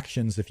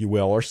factions, if you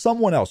will, or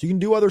someone else. You can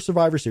do other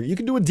Survivor Series. You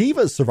can do a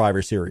Divas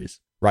Survivor Series,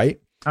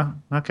 right? Oh,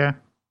 okay.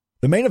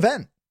 The main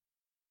event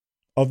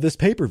of this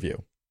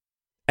pay-per-view.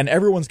 And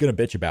everyone's going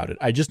to bitch about it.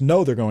 I just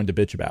know they're going to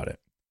bitch about it.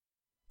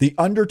 The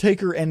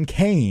Undertaker and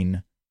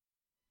Kane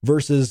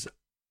versus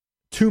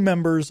two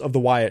members of the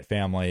Wyatt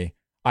family.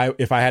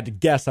 If I had to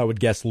guess, I would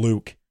guess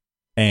Luke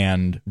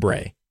and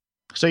Bray.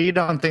 So you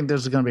don't think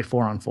this is going to be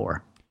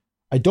 4-on-4?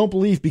 I don't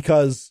believe,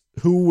 because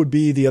who would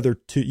be the other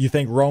two? You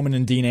think Roman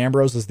and Dean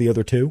Ambrose is the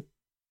other two?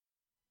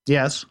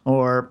 Yes,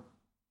 or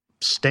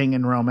Sting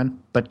and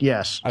Roman. But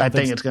yes, I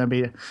think it's going to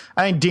be.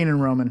 I think Dean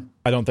and Roman.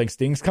 I don't think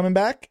Sting's coming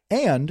back.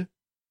 And a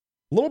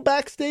little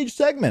backstage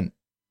segment.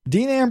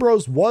 Dean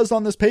Ambrose was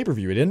on this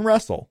pay-per-view. He didn't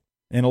wrestle.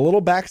 In a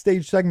little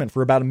backstage segment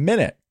for about a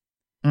minute,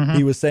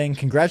 he was saying,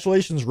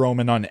 "Congratulations,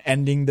 Roman, on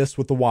ending this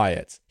with the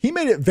Wyatts." He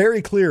made it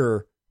very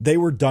clear they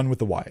were done with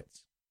the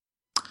Wyatts.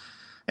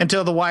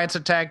 Until the Wyatts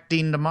attack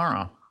Dean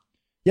tomorrow.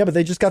 Yeah, but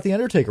they just got The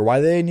Undertaker. Why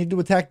do they need to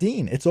attack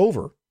Dean? It's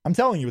over. I'm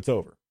telling you, it's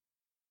over.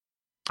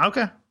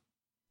 Okay.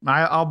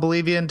 I'll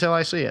believe you until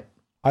I see it.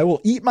 I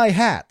will eat my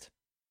hat.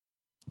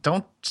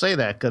 Don't say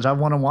that, because I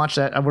want to watch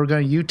that. We're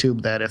going to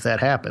YouTube that if that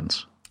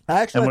happens.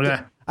 I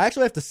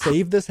actually have to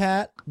save this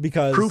hat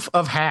because... Proof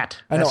of hat.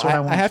 That's what I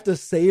want. I have to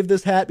save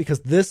this hat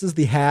because this is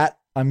the hat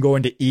I'm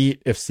going to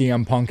eat if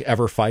CM Punk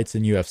ever fights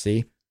in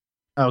UFC.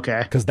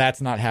 Okay. Because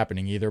that's not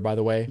happening either, by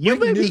the way. You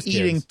may be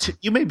eating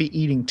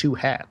two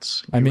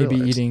hats. I may be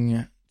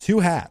eating two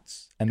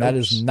hats, and that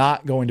is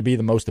not going to be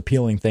the most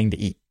appealing thing to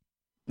eat.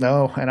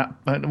 No,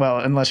 well,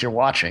 unless you're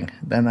watching,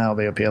 then that'll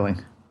be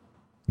appealing.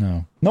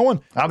 No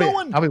one.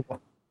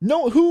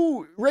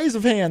 Who, raise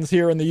of hands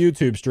here in the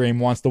YouTube stream,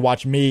 wants to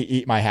watch me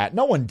eat my hat?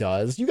 No one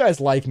does. You guys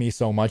like me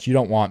so much, you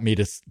don't want me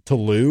to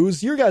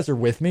lose. You guys are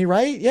with me,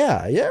 right?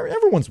 Yeah,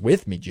 everyone's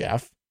with me,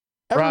 Jeff.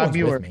 Everyone's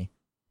with me.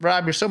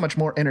 Rob, you're so much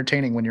more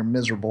entertaining when you're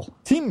miserable.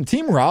 Team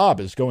Rob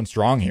is going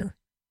strong here.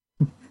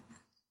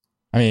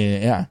 I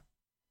mean,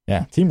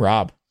 yeah. Team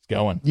Rob is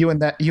going. You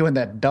and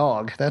that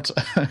dog. That's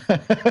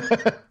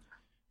that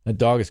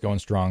dog is going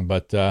strong.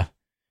 But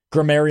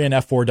Grammarian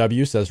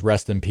F4W says,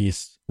 "Rest in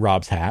peace,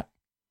 Rob's hat."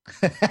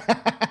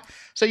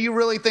 So you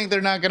really think they're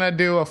not going to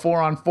do a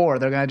 4-on-4?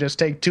 They're going to just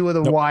take two of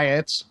the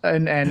Wyatts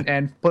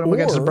and put them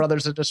against the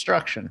Brothers of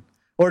Destruction,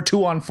 or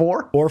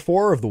 2-on-4, or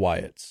 4 of the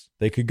Wyatts.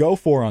 They could go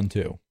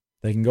 4-on-2.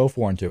 They can go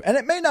 4-on-2. And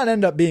it may not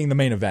end up being the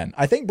main event.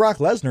 I think Brock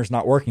Lesnar's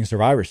not working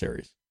Survivor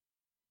Series.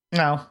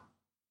 No.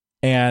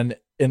 And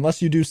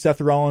unless you do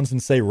Seth Rollins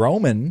and say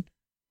Roman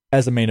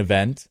as a main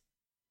event,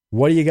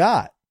 what do you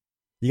got?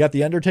 You got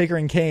The Undertaker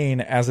and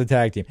Kane as a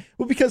tag team.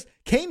 Well, because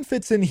Kane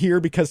fits in here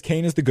because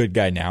Kane is the good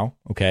guy now.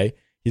 Okay.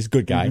 He's a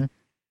good guy. Mm-hmm.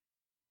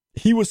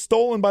 He was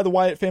stolen by the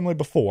Wyatt family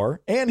before,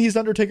 and he's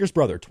Undertaker's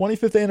brother.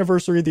 25th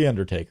anniversary of The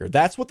Undertaker.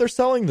 That's what they're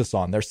selling this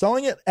on. They're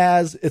selling it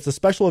as it's a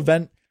special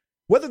event.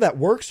 Whether that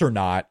works or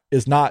not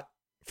is not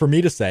for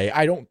me to say.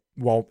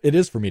 It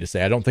is for me to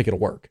say. I don't think it'll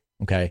work.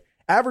 Okay.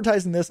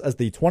 Advertising this as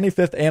the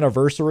 25th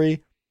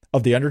anniversary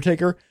of The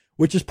Undertaker,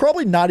 which is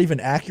probably not even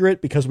accurate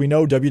because we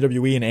know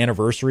WWE and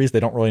anniversaries, they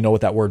don't really know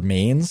what that word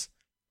means.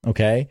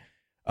 Okay.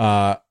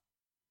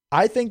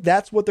 I think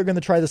that's what they're going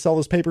to try to sell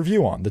this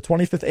pay-per-view on. The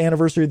 25th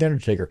anniversary of The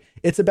Undertaker.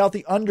 It's about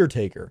The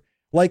Undertaker.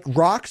 Like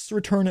Rock's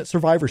return at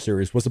Survivor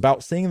Series was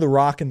about seeing The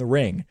Rock in the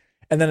ring.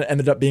 And then it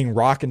ended up being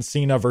Rock and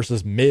Cena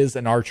versus Miz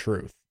and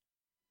R-Truth.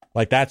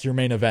 Like, that's your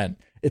main event.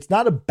 It's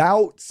not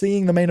about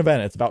seeing the main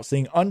event. It's about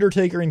seeing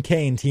Undertaker and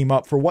Kane team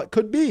up for what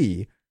could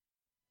be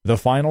the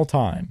final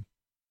time.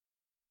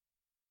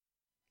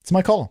 It's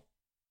my call.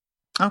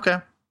 Okay.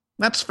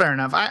 That's fair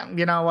enough.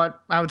 You know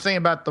what? I was thinking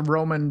about the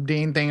Roman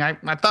Dean thing. I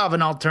thought of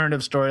an alternative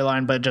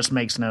storyline, but it just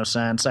makes no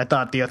sense. I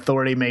thought the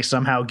Authority may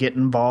somehow get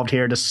involved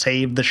here to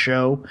save the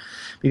show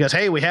because,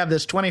 hey, we have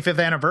this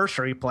 25th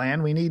anniversary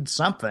plan. We need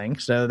something.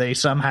 So they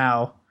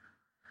somehow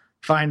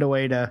find a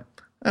way to,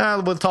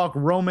 we'll talk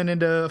Roman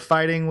into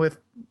fighting with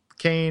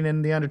Kane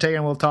and The Undertaker,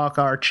 and we'll talk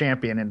our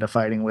champion into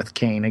fighting with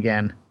Kane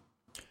again.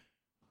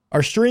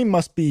 Our stream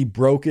must be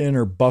broken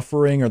or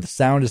buffering or the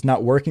sound is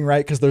not working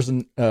right because there's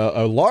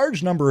a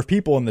large number of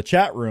people in the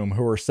chat room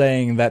who are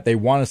saying that they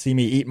want to see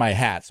me eat my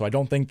hat. So I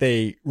don't think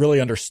they really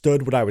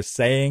understood what I was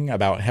saying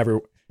about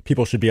how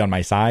people should be on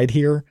my side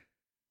here.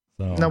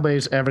 So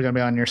nobody's ever going to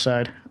be on your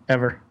side,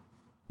 ever.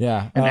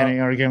 Yeah. In any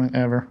argument,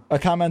 ever. A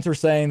commenter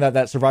saying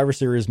that Survivor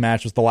Series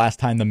match was the last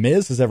time The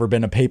Miz has ever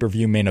been a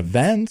pay-per-view main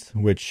event,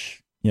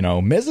 which, you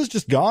know, Miz is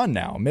just gone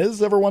now. Miz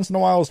every once in a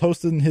while is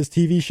hosting his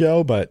TV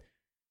show, but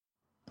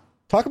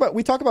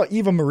we talk about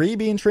Eva Marie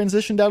being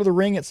transitioned out of the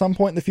ring at some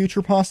point in the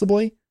future,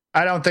 possibly.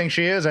 I don't think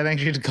she is. I think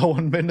she's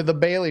going into the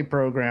Bayley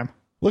program.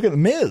 Look at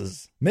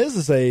Miz. Miz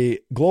is a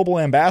global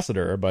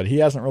ambassador, but he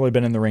hasn't really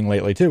been in the ring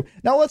lately, too.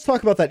 Now, let's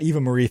talk about that Eva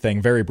Marie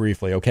thing very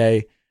briefly,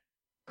 okay?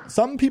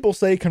 Some people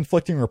say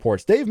conflicting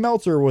reports. Dave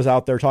Meltzer was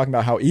out there talking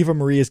about how Eva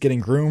Marie is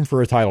getting groomed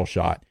for a title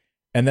shot.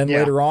 And then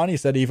later on, he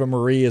said Eva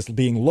Marie is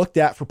being looked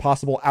at for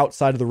possible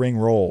outside of the ring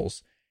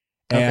roles.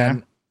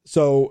 And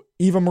so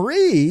Eva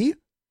Marie,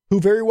 who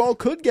very well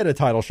could get a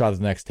title shot at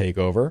the next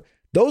takeover,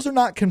 those are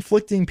not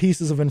conflicting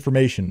pieces of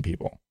information,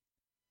 people.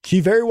 She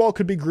very well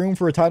could be groomed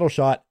for a title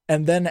shot,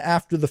 and then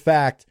after the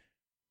fact,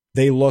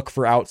 they look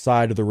for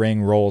outside of the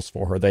ring roles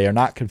for her. They are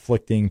not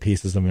conflicting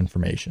pieces of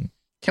information.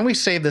 Can we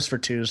save this for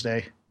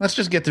Tuesday? Let's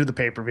just get through the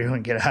pay-per-view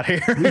and get out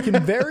of here. We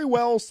can very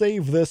well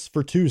save this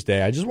for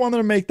Tuesday. I just wanted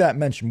to make that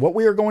mention. What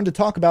we are going to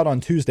talk about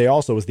on Tuesday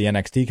also is the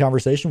NXT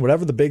conversation.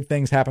 Whatever the big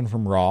things happen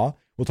from Raw,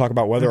 We'll talk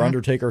about whether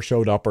Undertaker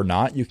showed up or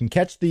not. You can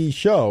catch the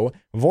show,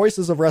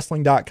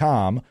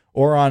 voicesofwrestling.com,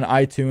 or on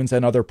iTunes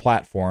and other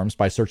platforms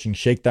by searching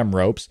Shake Them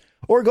Ropes,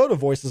 or go to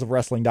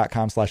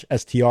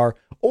voicesofwrestling.com/STR,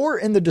 or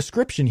in the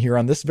description here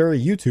on this very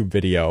YouTube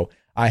video,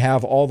 I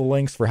have all the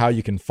links for how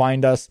you can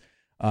find us.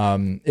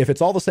 If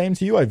it's all the same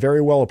to you, I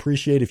very well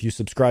appreciate if you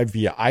subscribe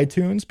via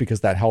iTunes, because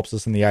that helps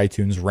us in the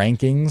iTunes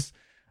rankings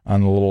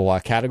on the little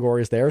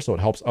categories there, so it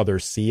helps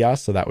others see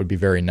us, so that would be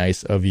very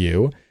nice of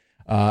you.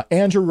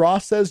 Andrew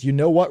Ross says, you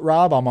know what,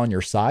 Rob? I'm on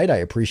your side. I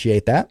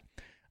appreciate that.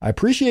 I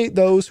appreciate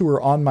those who are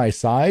on my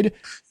side.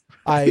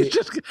 You're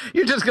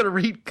just going to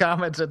read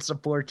comments that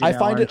support you. I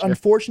find it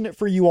unfortunate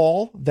for you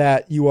all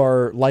that you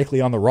are likely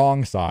on the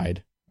wrong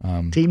side.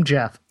 Team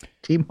Jeff,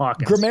 Team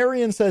Hawkins.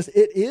 Grammarian says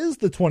it is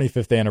the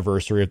 25th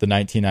anniversary of the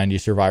 1990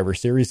 Survivor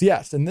Series.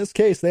 Yes, in this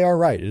case, they are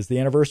right. It is the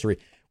anniversary.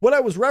 What I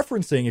was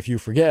referencing, if you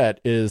forget,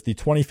 is the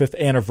 25th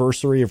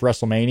anniversary of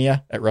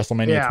WrestleMania at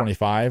WrestleMania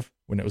 25,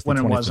 when it was the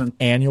 25th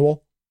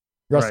annual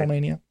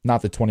WrestleMania,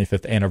 not the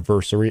 25th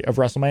anniversary of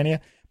WrestleMania.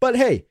 But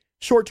hey,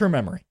 short-term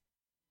memory.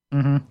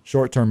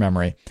 Short-term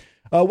memory.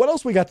 What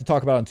else we got to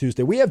talk about on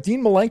Tuesday? We have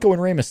Dean Malenko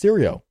and Rey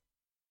Mysterio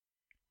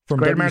from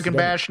Great American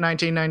Bash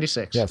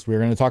 1996. Yes, we're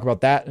going to talk about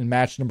that in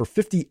match number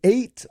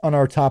 58 on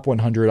our Top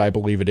 100, I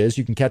believe it is.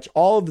 You can catch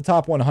all of the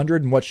Top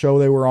 100 and what show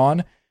they were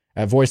on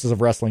at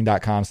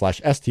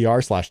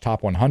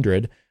voicesofwrestling.com/STR/Top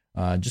 100.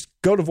 Just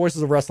go to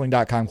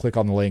voicesofwrestling.com, click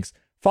on the links,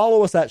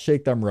 follow us at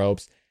Shake Them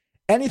Ropes.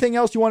 Anything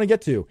else you want to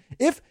get to?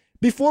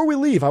 Before we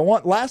leave, I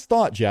want last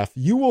thought, Jeff.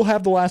 You will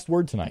have the last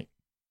word tonight.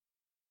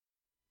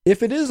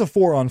 If it is a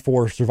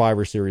 4-on-4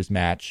 Survivor Series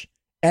match,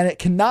 and it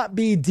cannot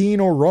be Dean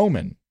or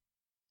Roman,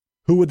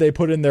 who would they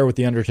put in there with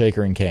The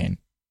Undertaker and Kane?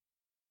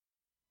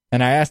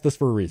 And I asked this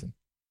for a reason.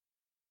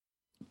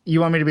 You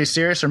want me to be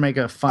serious or make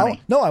it funny?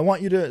 Oh, no, I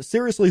want you to,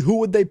 seriously, who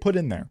would they put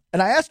in there?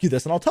 And I ask you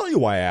this, and I'll tell you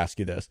why I ask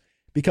you this.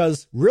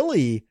 Because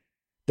really,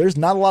 there's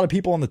not a lot of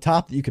people on the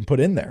top that you can put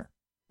in there.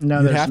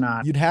 No, there's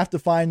not. You'd have to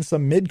find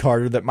some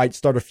mid-carder that might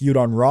start a feud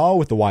on Raw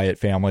with the Wyatt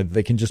family that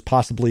they can just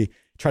possibly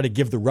try to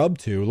give the rub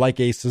to, like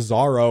a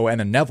Cesaro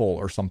and a Neville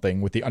or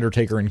something with The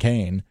Undertaker and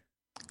Kane.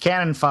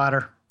 Cannon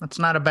fodder. That's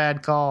not a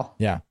bad call.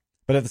 Yeah.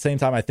 But at the same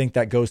time, I think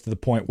that goes to the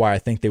point why I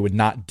think they would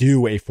not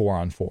do a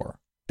 4-on-4.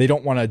 They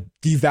don't want to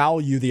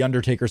devalue The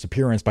Undertaker's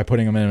appearance by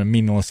putting him in a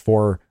meaningless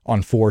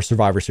 4-on-4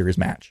 Survivor Series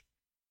match.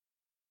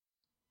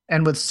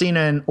 And with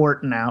Cena and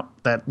Orton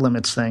out, that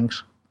limits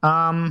things.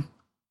 So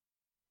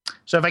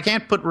if I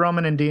can't put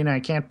Roman and Dean, I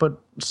can't put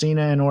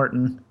Cena and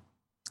Orton.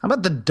 How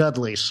about the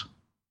Dudleys?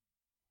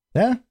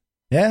 Yeah.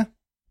 I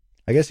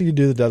guess you could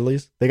do the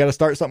Dudleys. They got to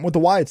start something with the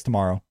Wyatts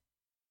tomorrow.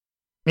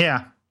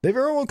 Yeah. They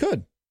very well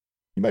could.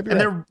 You might be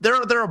right. And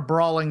they're a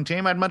brawling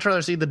team. I'd much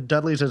rather see the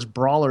Dudleys as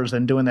brawlers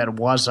than doing that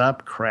was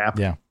up crap.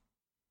 Yeah.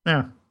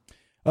 Yeah.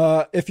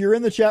 If you're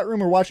in the chat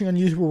room or watching on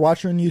YouTube or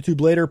watching on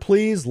YouTube later,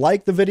 please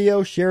like the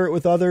video, share it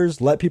with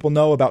others, let people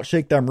know about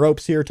Shake Them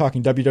Ropes here,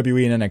 talking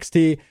WWE and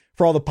NXT.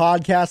 For all the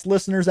podcast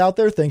listeners out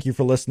there, thank you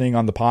for listening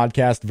on the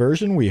podcast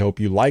version. We hope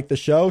you like the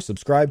show,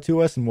 subscribe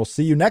to us, and we'll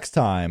see you next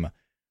time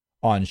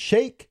on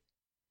Shake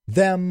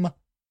Them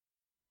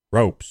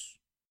Ropes.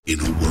 In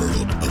a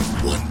world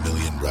of 1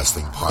 million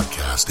wrestling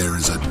podcasts, there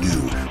is a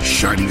new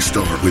shining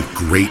star with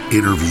great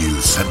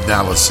interviews,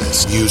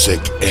 analysis, music,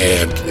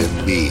 and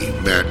me,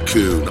 Matt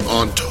Coon,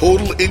 on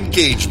total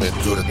engagement.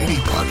 Go to any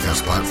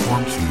podcast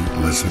platform to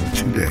listen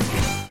today.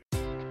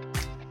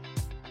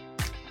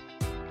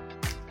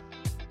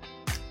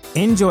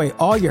 Enjoy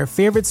all your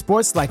favorite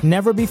sports like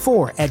never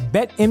before at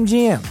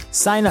BetMGM.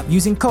 Sign up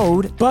using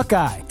code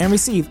Buckeye and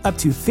receive up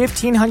to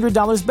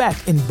 $1,500 back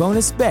in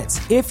bonus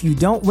bets if you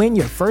don't win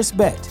your first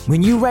bet.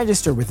 When you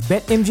register with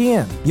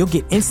BetMGM, you'll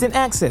get instant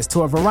access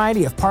to a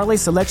variety of parlay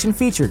selection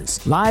features,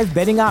 live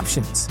betting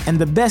options, and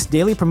the best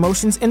daily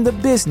promotions in the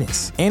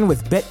business. And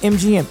with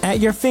BetMGM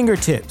at your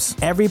fingertips,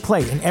 every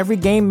play and every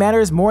game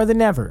matters more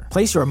than ever.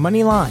 Place your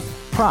money line,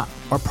 prop,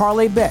 or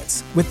parlay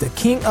bets with the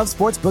king of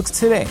sportsbooks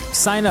today.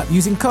 Sign up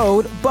using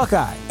code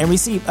Buckeye and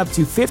receive up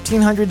to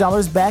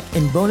 $1,500 back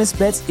in bonus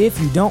bets if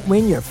you don't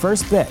win your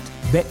first bet.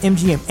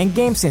 BetMGM and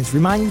GameSense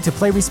remind you to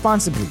play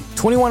responsibly.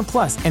 21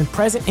 plus and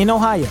present in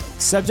Ohio,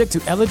 subject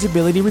to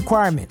eligibility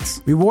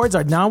requirements. Rewards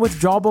are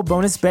non-withdrawable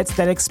bonus bets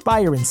that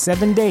expire in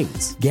 7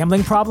 days.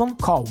 Gambling problem?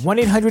 Call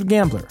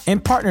 1-800-GAMBLER. In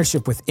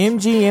partnership with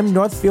MGM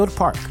Northfield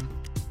Park.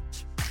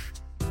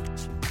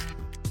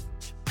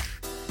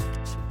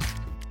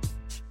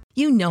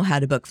 You know how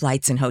to book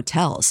flights and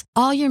hotels.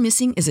 All you're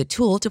missing is a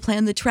tool to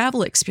plan the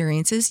travel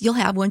experiences you'll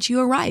have once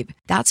you arrive.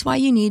 That's why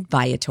you need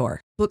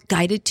Viator. Book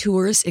guided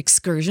tours,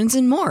 excursions,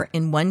 and more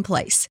in one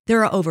place.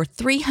 There are over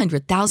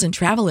 300,000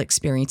 travel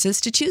experiences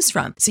to choose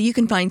from, so you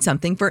can find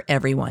something for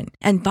everyone.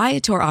 And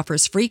Viator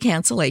offers free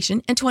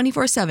cancellation and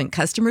 24/7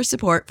 customer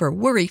support for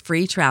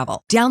worry-free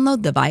travel.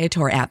 Download the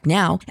Viator app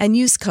now and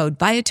use code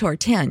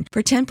Viator10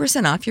 for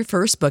 10% off your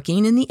first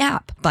booking in the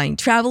app. Find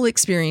travel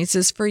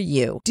experiences for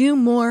you. Do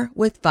more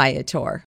with Viator.